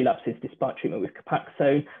of relapses despite treatment with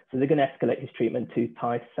Copaxone. So they're going to escalate his treatment to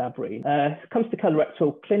tisabrine. Comes to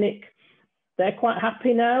colorectal clinic. They're quite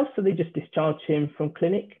happy now, so they just discharge him from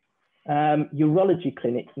clinic. Urology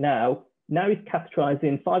clinic now he's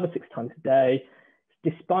catheterizing 5 or 6 times a day.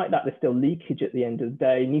 Despite that, there's still leakage at the end of the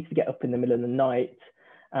day. He needs to get up in the middle of the night.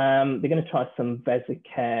 They're going to try some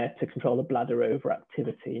Vesicare to control the bladder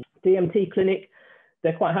overactivity. DMT clinic,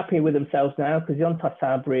 they're quite happy with themselves now because he's on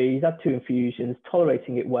Tysabri, he's had 2 infusions,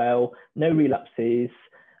 tolerating it well, no relapses,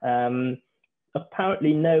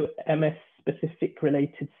 apparently no MS-specific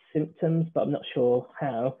related symptoms, but I'm not sure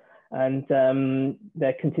how. And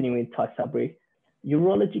they're continuing with Tysabri.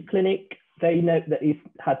 Urology clinic, they note that he's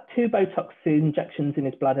had 2 Botox injections in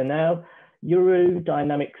his bladder now.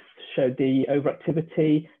 Urodynamics showed the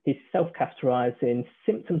overactivity. He's self-catheterizing.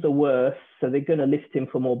 Symptoms are worse, so they're going to list him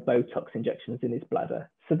for more Botox injections in his bladder.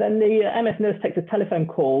 So then the MS nurse takes a telephone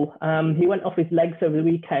call. He went off his legs over the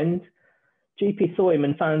weekend. GP saw him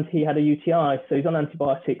and found he had a UTI, so he's on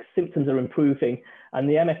antibiotics. Symptoms are improving, and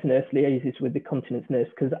the MS nurse liaises with the continence nurse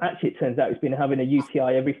because actually it turns out he's been having a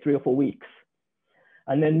UTI every 3 or 4 weeks.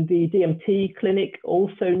 And then the DMT clinic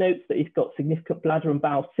also notes that he's got significant bladder and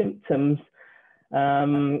bowel symptoms.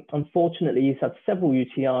 Unfortunately, he's had several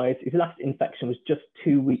UTIs. His last infection was just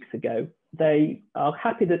 2 weeks ago. They are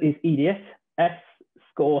happy that his EDS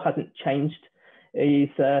score hasn't changed. He's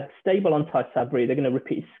stable on Tysabri. They're going to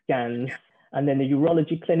repeat his scans. And then the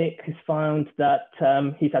urology clinic has found that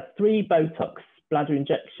he's had 3 Botox bladder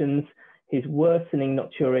injections. He's worsening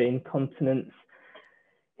nocturia incontinence.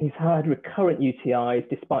 He's had recurrent UTIs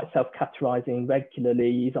despite self-catheterizing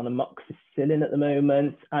regularly. He's on amoxicillin at the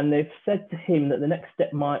moment. And they've said to him that the next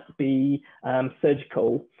step might be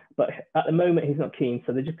surgical, but at the moment he's not keen,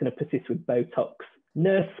 so they're just going to persist with Botox.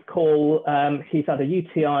 Nurse call, he's had a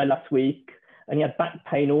UTI last week and he had back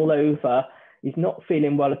pain all over. He's not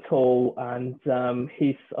feeling well at all, and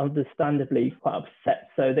he's understandably quite upset.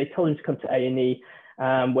 So they told him to come to A&E,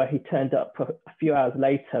 where he turned up a few hours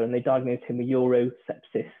later, and they diagnosed him with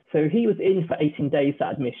urosepsis. So he was in for 18 days,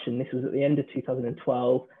 that admission. This was at the end of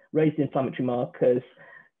 2012, raised inflammatory markers.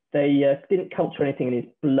 They didn't culture anything in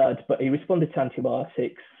his blood, but he responded to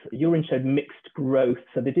antibiotics. Urine showed mixed growth,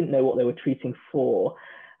 so they didn't know what they were treating for.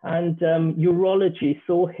 And urology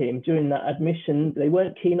saw him during that admission. They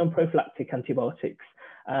weren't keen on prophylactic antibiotics,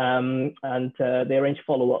 and they arranged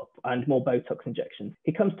follow-up and more Botox injections.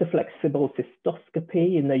 He comes to flexible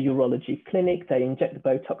cystoscopy in the urology clinic. They inject the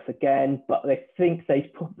Botox again, but they think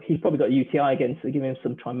he's probably got a UTI again, so they give him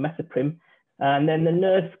some trimethoprim. And then the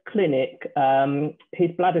nurse clinic, his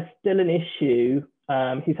bladder's still an issue.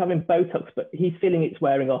 He's having Botox, but he's feeling it's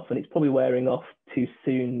wearing off, and it's probably wearing off too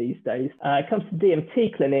soon these days. It comes to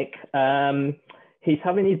DMT clinic. He's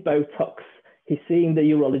having his Botox. He's seeing the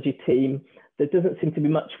urology team. There doesn't seem to be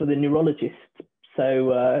much for the neurologist.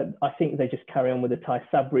 So I think they just carry on with the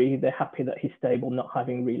Tysabri. They're happy that he's stable, not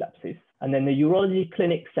having relapses. And then the urology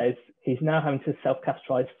clinic says he's now having to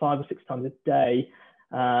self-castrate 5 or 6 times a day.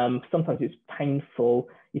 Sometimes it's painful.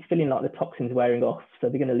 He's feeling like the toxin's wearing off, so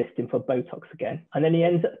they're going to list him for Botox again. And then he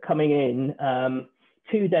ends up coming in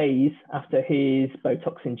 2 days after his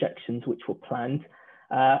Botox injections, which were planned.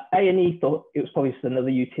 A&E thought it was probably just another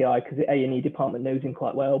UTI because the A&E department knows him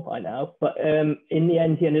quite well by now. But in the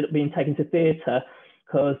end, he ended up being taken to theatre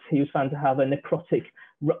because he was found to have a necrotic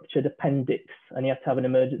ruptured appendix, and he had to have an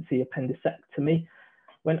emergency appendectomy.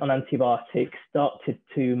 Went on antibiotics, started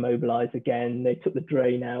to mobilise again. They took the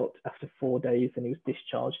drain out after 4 days, and he was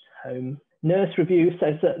discharged home. Nurse review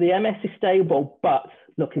says that the MS is stable, but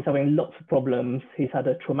look, he's having lots of problems. He's had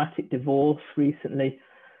a traumatic divorce recently.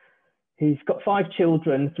 He's got 5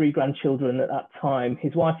 children, 3 grandchildren at that time.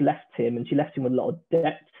 His wife left him, and she left him with a lot of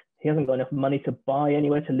debt. He hasn't got enough money to buy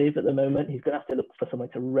anywhere to live at the moment. He's going to have to look for somewhere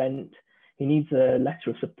to rent. He needs a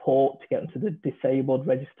letter of support to get onto the disabled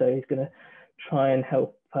register. He's going to try and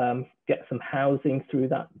help get some housing through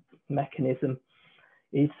that mechanism.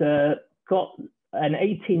 He's got an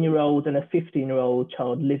 18-year-old and a 15-year-old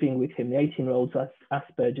child living with him. The 18-year-old's has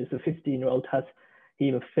Asperger's, the 15-year-old has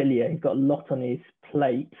haemophilia. He's got a lot on his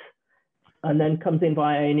plate. And then comes in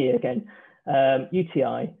via A&E again,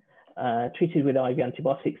 UTI, treated with IV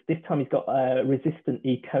antibiotics. This time he's got a resistant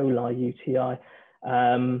E. coli UTI.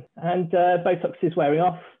 And Botox is wearing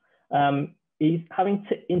off. He's having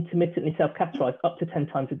to intermittently self-catheterize up to 10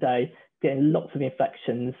 times a day, getting lots of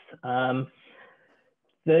infections.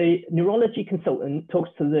 The neurology consultant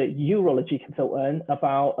talks to the urology consultant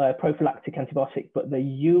about prophylactic antibiotic, but the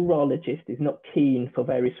urologist is not keen for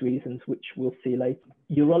various reasons, which we'll see later.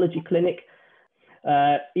 Urology clinic,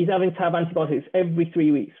 he's having to have antibiotics every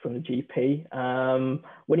 3 weeks from the GP.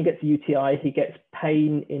 When he gets a UTI, he gets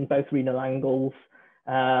pain in both renal angles.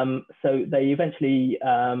 So they eventually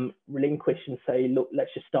relinquish and say, look,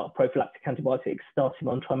 let's just start prophylactic antibiotics, start him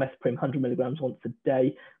on trimethoprim 100 milligrams once a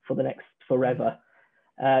day for the next forever.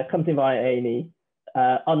 Comes in via A&E,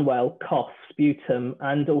 unwell, cough, sputum,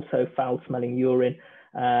 and also foul-smelling urine.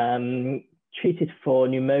 Treated for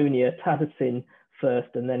pneumonia, Tadacin first,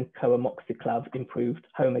 and then coamoxiclav, improved,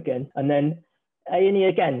 home again. And then A&E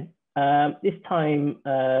again, this time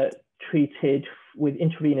treated with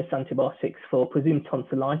intravenous antibiotics for presumed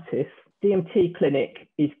tonsillitis. DMT clinic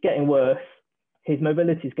is getting worse. His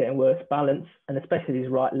mobility is getting worse, balance, and especially his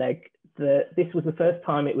right leg. This was the first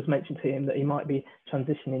time it was mentioned to him that he might be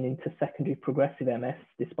transitioning into secondary progressive MS,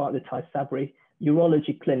 despite the Tysabri.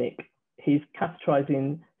 Urology clinic, he's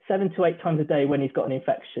catheterizing 7 to 8 times a day when he's got an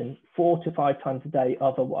infection, 4 to 5 times a day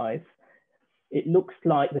otherwise. It looks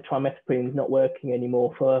like the trimethoprim is not working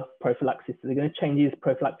anymore for prophylaxis, so they're going to change his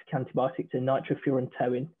prophylactic antibiotic to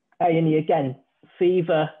nitrofurantoin. A&E again,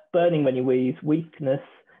 fever, burning when you wheeze, weakness,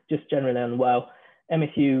 just generally unwell.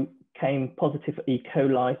 MSU came positive for E.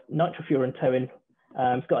 coli, nitrofurantoin.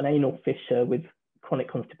 He's got an anal fissure with chronic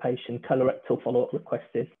constipation, colorectal follow-up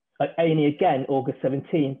requested. A&E again, August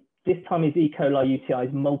 17. This time his E. coli UTI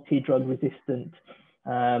is multi-drug resistant.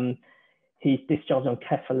 He's discharged on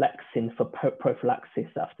cefalexin for prophylaxis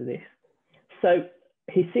after this. So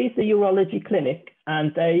he sees the urology clinic,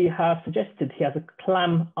 and they have suggested he has a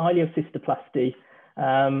clam ileocystoplasty,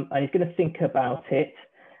 and he's going to think about it.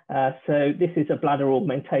 So this is a bladder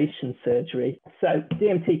augmentation surgery. So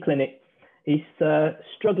DMT clinic, he's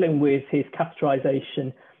struggling with his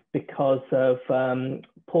catheterization because of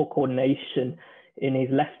poor coordination in his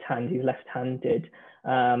left hand. He's left-handed.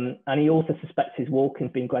 And he also suspects his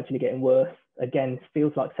walking's been gradually getting worse. Again,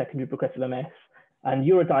 feels like secondary progressive MS. And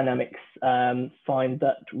urodynamics find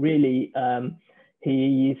that really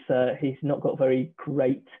He's not got very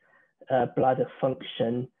great bladder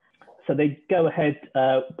function. So they go ahead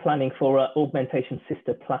planning for augmentation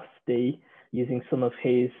cystoplasty using some of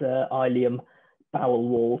his ileum bowel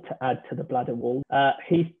wall to add to the bladder wall.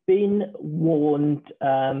 He's been warned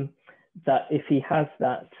that if he has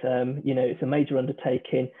that, it's a major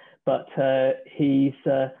undertaking, but he's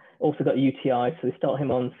also got UTIs, so they start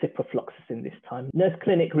him on ciprofloxacin this time. Nurse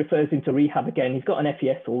Clinic refers him to rehab again. He's got an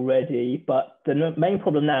FES already, but the main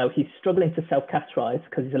problem now, he's struggling to self-catheterize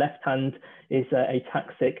because his left hand is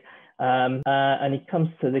ataxic, and he comes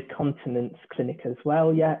to the continence clinic as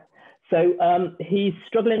well yet. So he's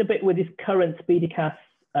struggling a bit with his current SpeediCath.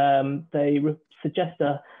 They suggest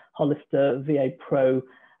a Hollister VA Pro,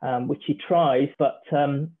 which he tries, but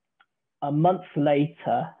a month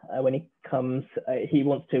later, when he comes, he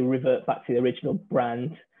wants to revert back to the original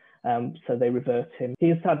brand, so they revert him. He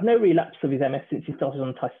has had no relapse of his MS since he started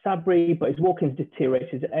on Tysabri, but his walking's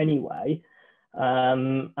deteriorated anyway,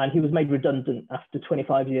 and he was made redundant after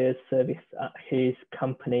 25 years service at his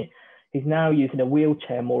company. He's now using a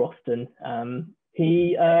wheelchair more often.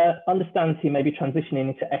 He understands he may be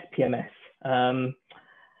transitioning into SPMS.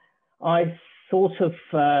 I sort of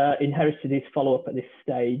inherited his follow-up at this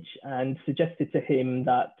stage and suggested to him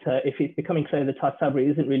that if it's becoming clear that Tysabri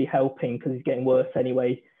isn't really helping because he's getting worse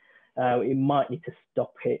anyway, he might need to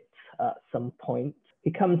stop it at some point.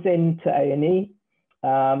 He comes into A&E,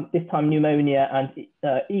 this time pneumonia and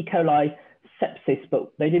E. coli sepsis,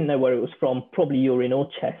 but they didn't know where it was from, probably urine or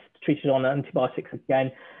chest, treated on antibiotics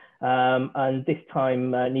again, and this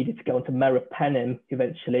time needed to go onto meropenem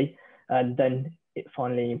eventually, and then it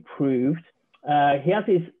finally improved. He has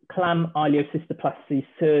his clam ileocystoplasty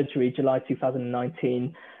surgery, July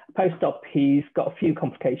 2019. Post-op, he's got a few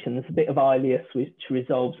complications, a bit of ileus, which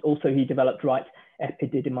resolves. Also, he developed right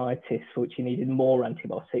epididymitis, for which he needed more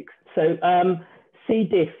antibiotics. So C.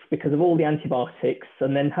 diff because of all the antibiotics,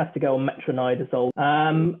 and then has to go on metronidazole.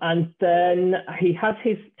 And then he has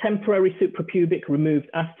his temporary suprapubic removed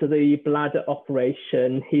after the bladder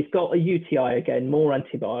operation. He's got a UTI again, more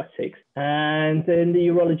antibiotics. And then the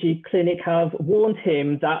urology clinic have warned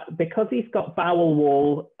him that because he's got bowel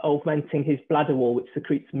wall augmenting his bladder wall, which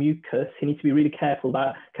secretes mucus, he needs to be really careful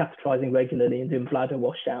about catheterizing regularly and doing bladder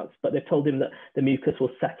washouts. But they've told him that the mucus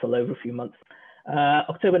will settle over a few months.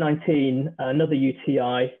 October 19, another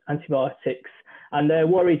UTI, antibiotics, and they're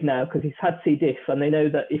worried now because he's had C. diff, and they know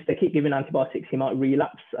that if they keep giving antibiotics, he might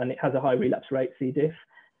relapse, and it has a high relapse rate, C. diff.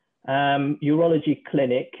 Urology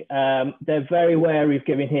clinic, they're very wary of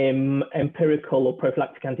giving him empirical or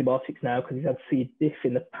prophylactic antibiotics now because he's had C. diff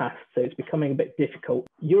in the past, so it's becoming a bit difficult.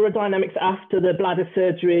 Urodynamics after the bladder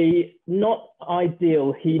surgery, not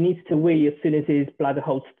ideal. He needs to wee as soon as his bladder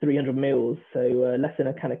holds 300 mils, so less than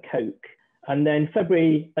a can of Coke. And then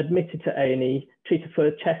February, admitted to A&E, treated for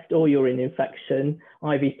chest or urine infection,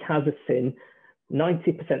 IV tazocin,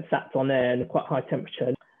 90% sat on air and quite high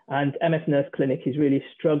temperature. And MS Nurse Clinic is really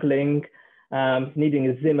struggling, needing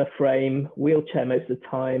a Zimmer frame, wheelchair most of the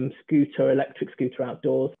time, scooter, electric scooter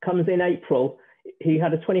outdoors. Comes in April, he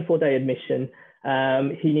had a 24-day admission.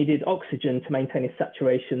 He needed oxygen to maintain his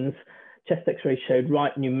saturations. Chest x-ray showed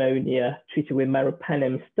right pneumonia, treated with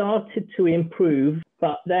meropenem, started to improve,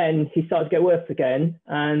 but then he started to get worse again.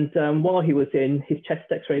 And while he was in, his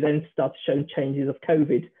chest x-ray then started showing changes of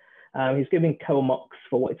COVID. He was given Coamox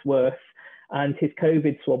for what it's worth, and his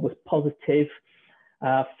COVID swab was positive.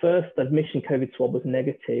 First admission COVID swab was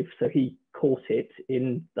negative, so he caught it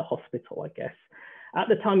in the hospital, I guess. At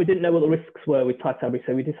the time, we didn't know what the risks were with Tysabri,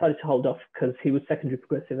 so we decided to hold off because he was secondary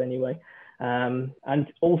progressive anyway.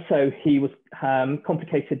 And also he was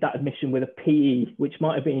complicated that admission with a PE, which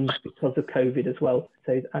might have been because of COVID as well.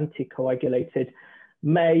 So he's anticoagulated.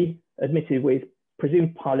 May, admitted with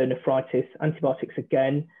presumed pyelonephritis, antibiotics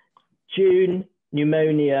again. June,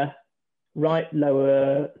 pneumonia, right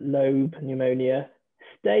lower lobe pneumonia.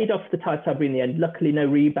 Stayed off the Tysabri in the end, luckily no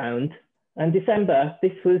rebound. And December,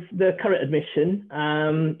 this was the current admission,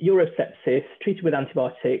 urosepsis, treated with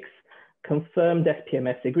antibiotics, confirmed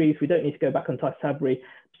SPMS, agrees we don't need to go back on Tysabri,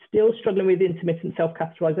 still struggling with intermittent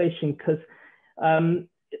self-catheterization because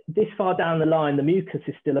this far down the line, the mucus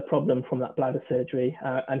is still a problem from that bladder surgery,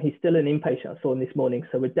 and he's still an inpatient. I saw him this morning,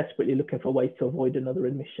 so we're desperately looking for ways to avoid another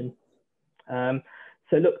admission.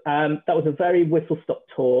 So look, that was a very whistle-stop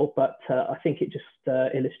tour, but I think it just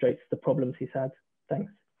illustrates the problems he's had.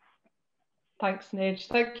 Thanks. Thanks, Nij.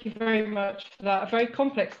 Thank you very much for that. A very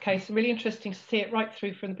complex case, really interesting to see it right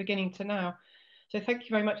through from the beginning to now. So thank you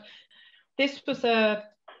very much. This was a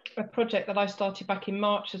project that I started back in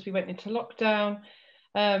March as we went into lockdown.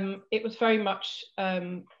 It was very much,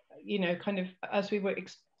 you know, kind of as we were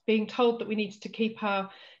being told that we needed to keep our,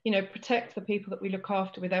 protect the people that we look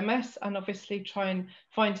after with MS, and obviously try and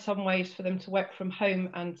find some ways for them to work from home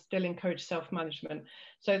and still encourage self-management.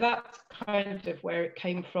 So that's kind of where it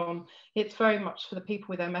came from. It's very much for the people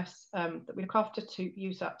with MS that we look after to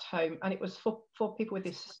use at home, and it was for people with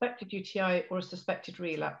a suspected UTI or a suspected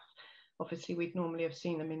relapse. Obviously, we'd normally have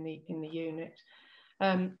seen them in the unit.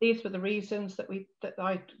 These were the reasons that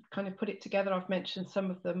I kind of put it together. I've mentioned some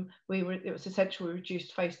of them. It was essential we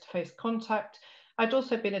reduced face-to-face contact. I'd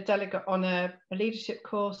also been a delegate on a leadership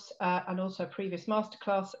course and also a previous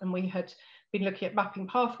masterclass, and we had been looking at mapping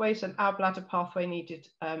pathways, and our bladder pathway needed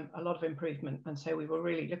a lot of improvement. And so we were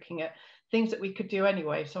really looking at things that we could do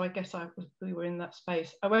anyway. So I guess we were in that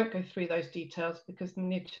space. I won't go through those details because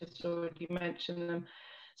Nij has already mentioned them.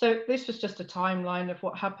 So this was just a timeline of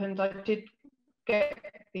what happened. I did get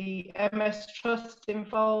the MS Trust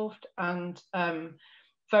involved, and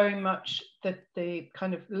very much the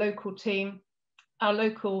kind of local team. Our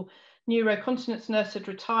local neurocontinence nurse had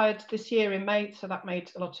retired this year in May, so that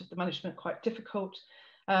made a lot of the management quite difficult.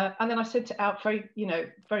 And then I sent it out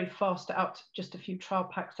very fast out, just a few trial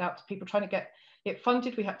packs out to people trying to get it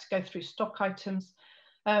funded. We had to go through stock items.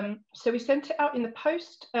 So we sent it out in the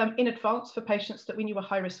post in advance for patients that we knew were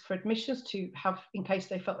high risk for admissions to have in case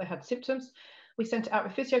they felt they had symptoms. We sent it out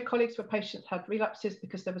with physio colleagues where patients had relapses,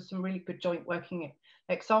 because there was some really good joint working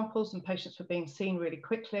examples and patients were being seen really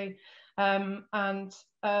quickly. Then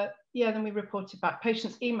we reported back.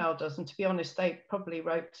 Patients emailed us, and to be honest, they probably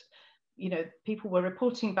wrote, people were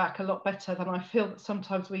reporting back a lot better than I feel that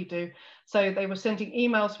sometimes we do. So they were sending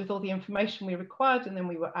emails with all the information we required, and then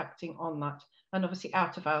we were acting on that. And obviously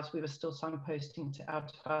out of hours, we were still signposting to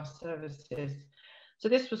out of hours services. So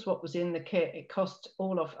this was what was in the kit. It cost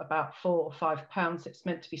all of about £4 or £5. It's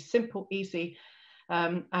meant to be simple, easy,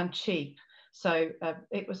 and cheap. So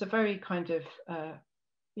it was a very kind of,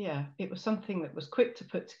 it was something that was quick to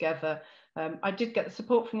put together. I did get the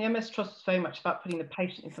support from the MS Trust. Was very much about putting the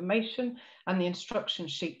patient information and the instruction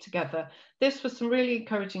sheet together. This was some really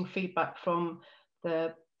encouraging feedback from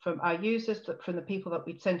our users, from the people that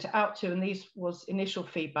we'd sent it out to, and these was initial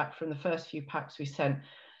feedback from the first few packs we sent.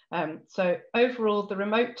 So overall, the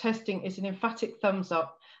remote testing is an emphatic thumbs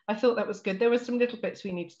up. I thought that was good. There were some little bits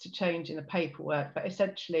we needed to change in the paperwork, but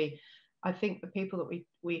essentially, I think the people that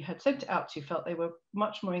we had sent it out to felt they were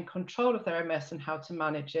much more in control of their MS and how to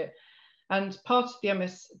manage it. And part of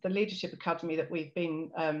the Leadership Academy that we've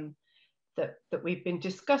been that we've been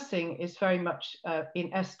discussing is very much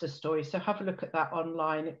in Esther's story. So have a look at that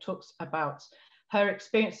online. It talks about her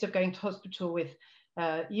experience of going to hospital with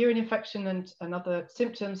urine infection and other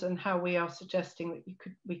symptoms, and how we are suggesting that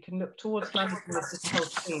we can look towards managing this as a whole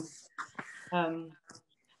team.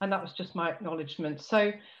 And that was just my acknowledgement.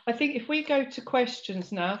 So I think if we go to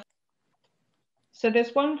questions now. So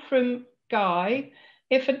there's one from Guy.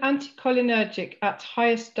 If an anticholinergic at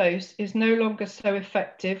highest dose is no longer so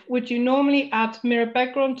effective, would you normally add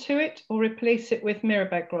mirabegron to it or replace it with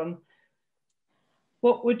mirabegron?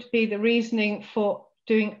 What would be the reasoning for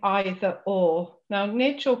doing either or? Now,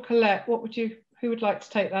 Nij or Colette, who would like to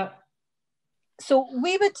take that? So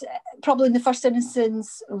we would probably in the first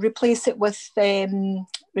instance replace it with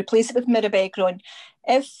mirabegron.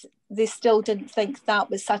 If they still didn't think that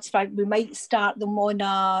was satisfying, we might start them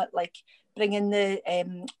on bring in the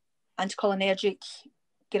anticholinergic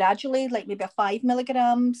gradually, like maybe a 5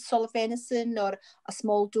 milligram solifenacin or a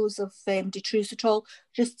small dose of detrusitol,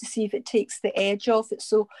 just to see if it takes the edge off it.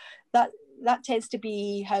 So that tends to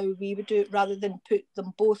be how we would do it, rather than put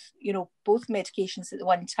them both medications at the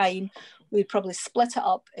one time. We'd probably split it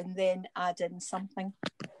up and then add in something.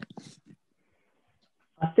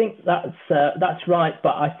 I think that's right,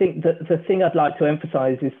 but I think that the thing I'd like to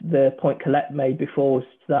emphasise is the point Colette made before,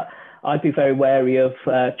 that I'd be very wary of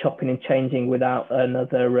chopping and changing without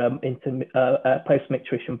another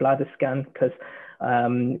post-micturition bladder scan, because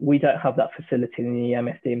we don't have that facility in the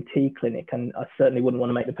MSDMT clinic, and I certainly wouldn't want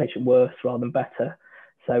to make the patient worse rather than better.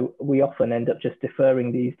 So we often end up just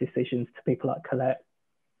deferring these decisions to people like Colette.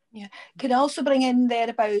 Yeah, can I also bring in there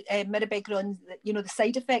about mirabegron, the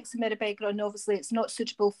side effects of mirabegron. Obviously, it's not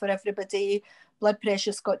suitable for everybody. Blood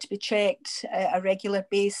pressure's got to be checked at a regular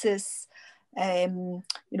basis. The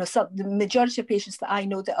majority of patients that I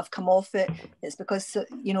know that have come off it, it's because they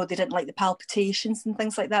didn't like the palpitations and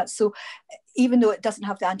things like that. So even though it doesn't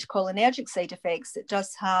have the anticholinergic side effects, it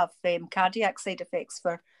does have cardiac side effects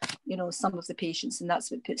for some of the patients, and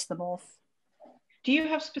that's what puts them off. Do you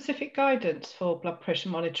have specific guidance for blood pressure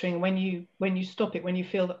monitoring when you stop it, when you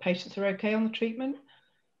feel that patients are okay on the treatment?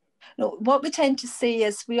 No, what we tend to say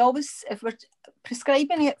is we always, if we're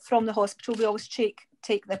prescribing it from the hospital, we always take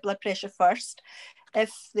the blood pressure first.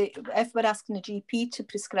 if we're asking a GP to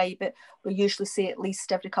prescribe it, we usually say at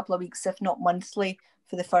least every couple of weeks, if not monthly,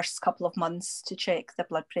 for the first couple of months to check the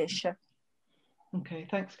blood pressure. Okay,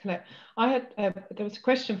 thanks, Colette. I had there was a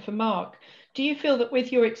question for Mark. Do you feel that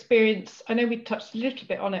with your experience, I know we touched a little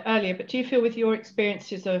bit on it earlier, but do you feel with your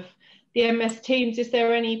experiences of the MS teams, is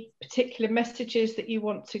there any particular messages that you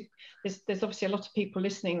want to, there's obviously a lot of people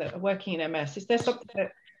listening that are working in MS. Is there something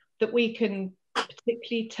that we can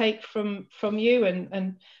particularly take from you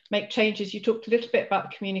and make changes? You talked a little bit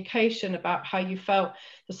about the communication, about how you felt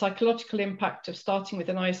the psychological impact of starting with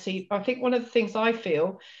an IC. I think one of the things I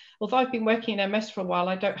feel, although I've been working in MS for a while,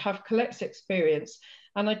 I don't have Colette's experience,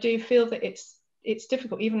 and I do feel that it's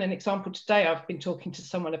difficult. Even an example today, I've been talking to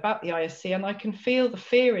someone about the ISC, and I can feel the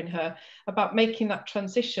fear in her about making that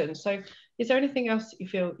transition. So is there anything else that you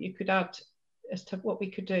feel you could add as to what we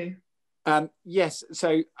could do? Yes,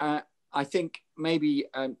 so I think maybe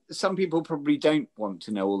some people probably don't want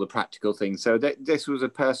to know all the practical things. So this was a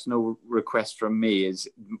personal request from me, is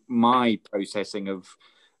my processing of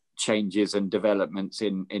changes and developments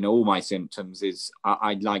in all my symptoms is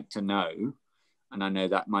I'd like to know, and I know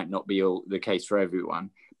that might not be all the case for everyone,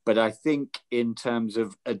 but I think in terms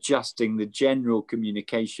of adjusting the general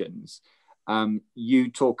communications,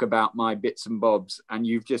 you talk about my bits and bobs, and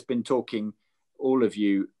you've just been talking, all of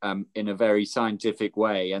you, in a very scientific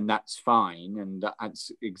way, and that's fine, and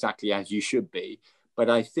that's exactly as you should be. But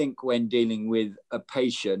I think when dealing with a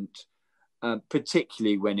patient,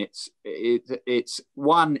 particularly when it's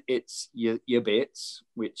your bits,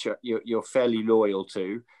 which you're fairly loyal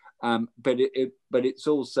to, but it's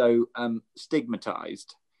also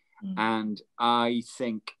stigmatized. And I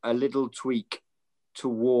think a little tweak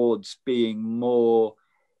towards being more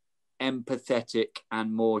empathetic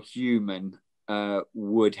and more human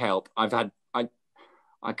would help. I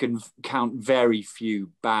can count very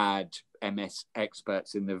few bad MS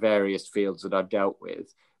experts in the various fields that I've dealt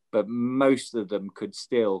with, but most of them could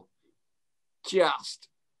still just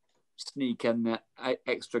sneak in the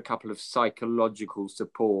extra couple of psychological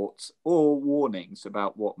supports or warnings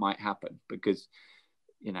about what might happen, because,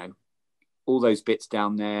 you know, all those bits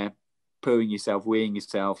down there, pooing yourself, weeing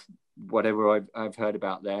yourself, whatever I've heard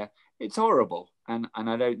about there, it's horrible. And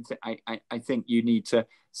I don't I think you need to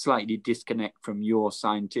slightly disconnect from your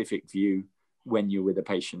scientific view when you're with a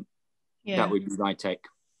patient. Yeah. That would be my take.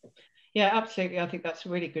 Yeah, absolutely. I think that's a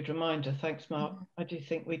really good reminder. Thanks, Mark. I do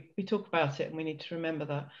think we talk about it and we need to remember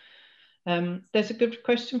that. There's a good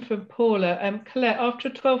question from Paula. Colette, after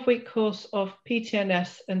a 12-week course of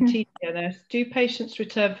PTNS and TTNS, do patients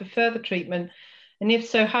return for further treatment? And if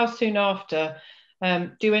so, how soon after?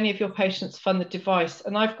 Do any of your patients fund the device?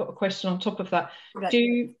 And I've got a question on top of that.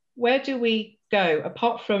 Right. Where do we go,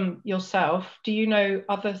 apart from yourself? Do you know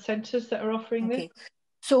other centres that are offering this?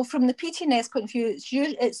 So from the PTNS point of view,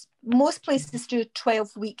 it's most places do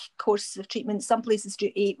 12-week courses of treatment. Some places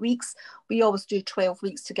do 8 weeks. We always do 12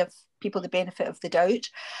 weeks to give people the benefit of the doubt.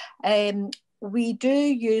 We do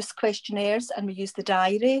use questionnaires, and we use the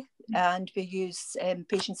diary, and we use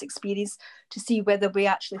patients' experience to see whether we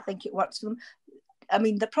actually think it works for them. I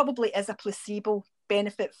mean, there probably is a placebo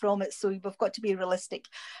benefit from it, so we've got to be realistic,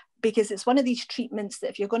 because it's one of these treatments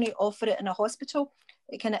that if you're going to offer it in a hospital,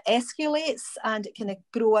 it kind of escalates and it kind of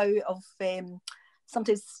grow out of,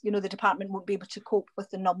 sometimes, you know, the department won't be able to cope with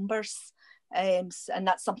the numbers. And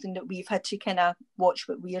that's something that we've had to kind of watch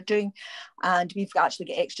what we are doing, and we've actually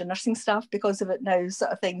got extra nursing staff because of it now,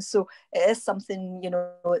 sort of thing. So it is something, you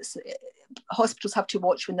know, hospitals have to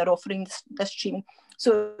watch when they're offering this treatment.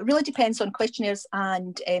 So it really depends on questionnaires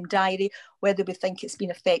and diary whether we think it's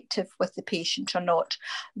been effective with the patient or not.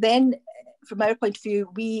 Then from our point of view,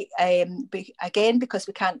 we again, because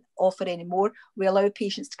we can't offer any more, we allow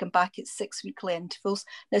patients to come back at 6-weekly intervals.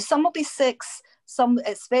 Now some will be 6, some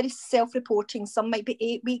it's very self-reporting, some might be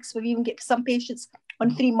 8 weeks. We even get some patients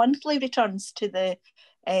on 3 monthly returns to the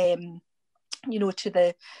you know, to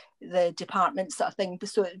the department, sort of thing.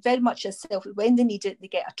 So it very much is self, when they need it, they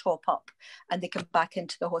get a top up and they come back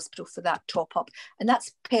into the hospital for that top up. And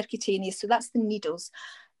that's percutaneous, so that's the needles.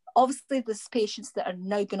 Obviously, there's patients that are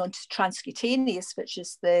now going on to transcutaneous, which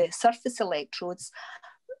is the surface electrodes.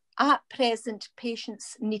 At present,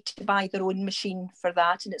 patients need to buy their own machine for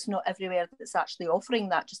that, and it's not everywhere that's actually offering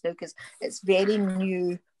that just now, because it's very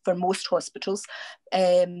new for most hospitals.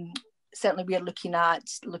 Certainly, we're looking at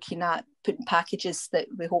putting packages that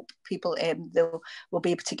we hope people will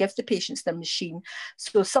be able to give the patients their machine.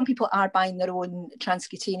 So some people are buying their own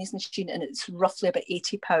transcutaneous machine, and it's roughly about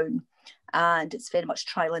 £80, and it's very much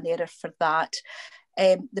trial and error for that.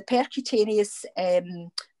 The percutaneous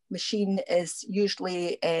machine is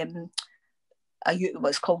usually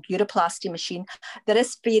what's called uroplasty machine. There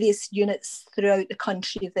is various units throughout the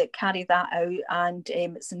country that carry that out, and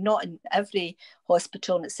it's not in every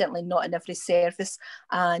hospital, and it's certainly not in every service.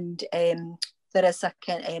 And there is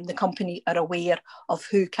the company are aware of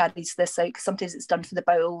who carries this out, because sometimes it's done for the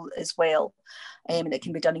bowel as well, and it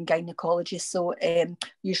can be done in gynecology. So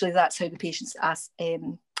usually that's how the patients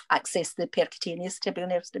access the percutaneous tibial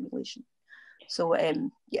nerve stimulation. So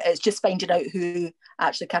yeah, it's just finding out who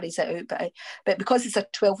actually carries it out. But because it's a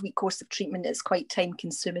 12-week course of treatment, it's quite time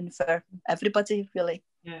consuming for everybody, really.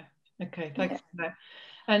 Yeah. Okay. Thanks for that.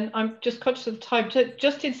 And I'm just conscious of the time. So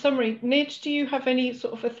just in summary, Nidge, do you have any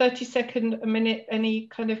sort of a 30-second, a minute, any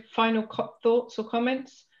kind of final thoughts or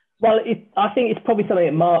comments? Well, I think it's probably something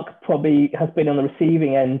that Mark probably has been on the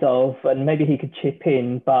receiving end of, and maybe he could chip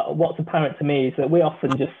in. But what's apparent to me is that we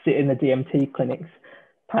often just sit in the DMT clinics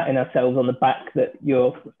patting ourselves on the back that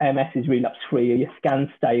your MS is relapse-free or your scan's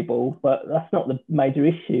stable, but that's not the major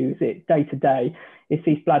issue, is it? Day to day, it's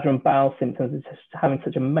these bladder and bowel symptoms are just having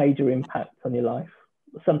such a major impact on your life,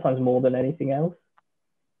 sometimes more than anything else.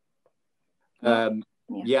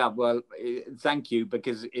 Yeah, well, thank you,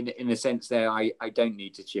 because in a sense there, I don't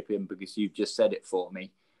need to chip in because you've just said it for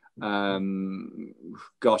me.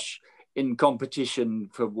 Gosh, in competition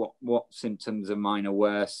for what symptoms of mine are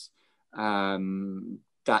worse,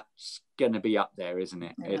 that's going to be up there, isn't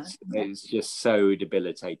it? Yeah, it's just so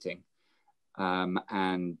debilitating.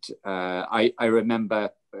 And I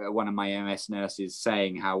remember one of my MS nurses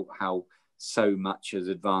saying how so much has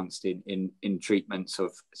advanced in treatments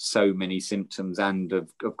of so many symptoms, and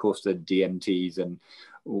of course the DMTs and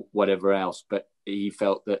whatever else, but he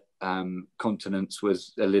felt that continence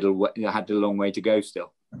was had a long way to go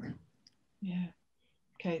still. Yeah.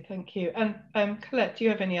 Okay, thank you. And Colette, do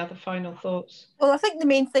you have any other final thoughts? Well, I think the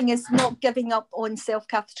main thing is not giving up on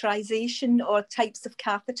self-catheterisation or types of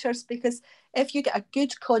catheters, because if you get a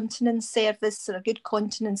good continence service or a good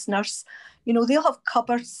continence nurse, you know, they'll have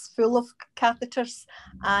cupboards full of catheters,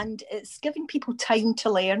 and it's giving people time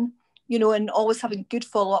to learn, you know, and always having good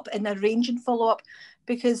follow-up and arranging follow-up,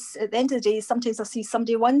 because at the end of the day, sometimes I'll see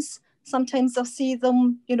somebody once, sometimes I'll see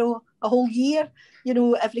them, you know, a whole year, you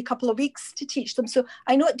know, every couple of weeks to teach them. So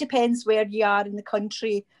I know it depends where you are in the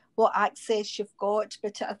country, what access you've got,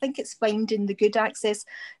 but I think it's finding the good access.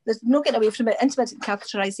 There's no getting away from it. Intermittent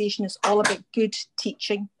catheterisation is all about good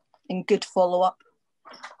teaching and good follow-up.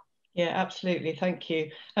 Yeah, absolutely. Thank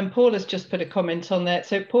you. And Paula's just put a comment on there.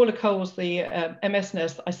 So Paula Cole's the MS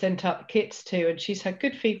nurse that I sent out the kits to, and she's had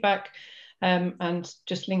good feedback. And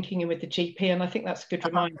just linking in with the GP, and I think that's a good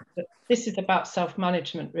reminder that this is about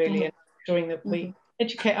self-management, really, and ensuring that we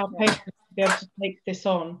educate our patients to be able to take this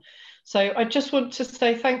on. So I just want to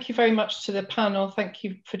say thank you very much to the panel. Thank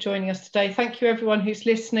you for joining us today. Thank you everyone who's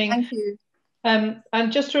listening. Thank you.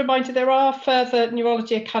 And just a reminder, there are further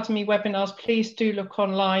Neurology Academy webinars. Please do look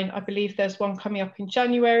online. I believe there's one coming up in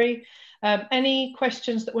January. Any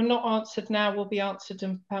questions that were not answered now will be answered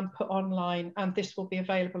and put online, and this will be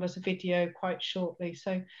available as a video quite shortly.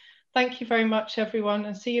 So thank you very much, everyone,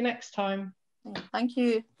 and see you next time. Thank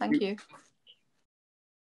you. Thank you.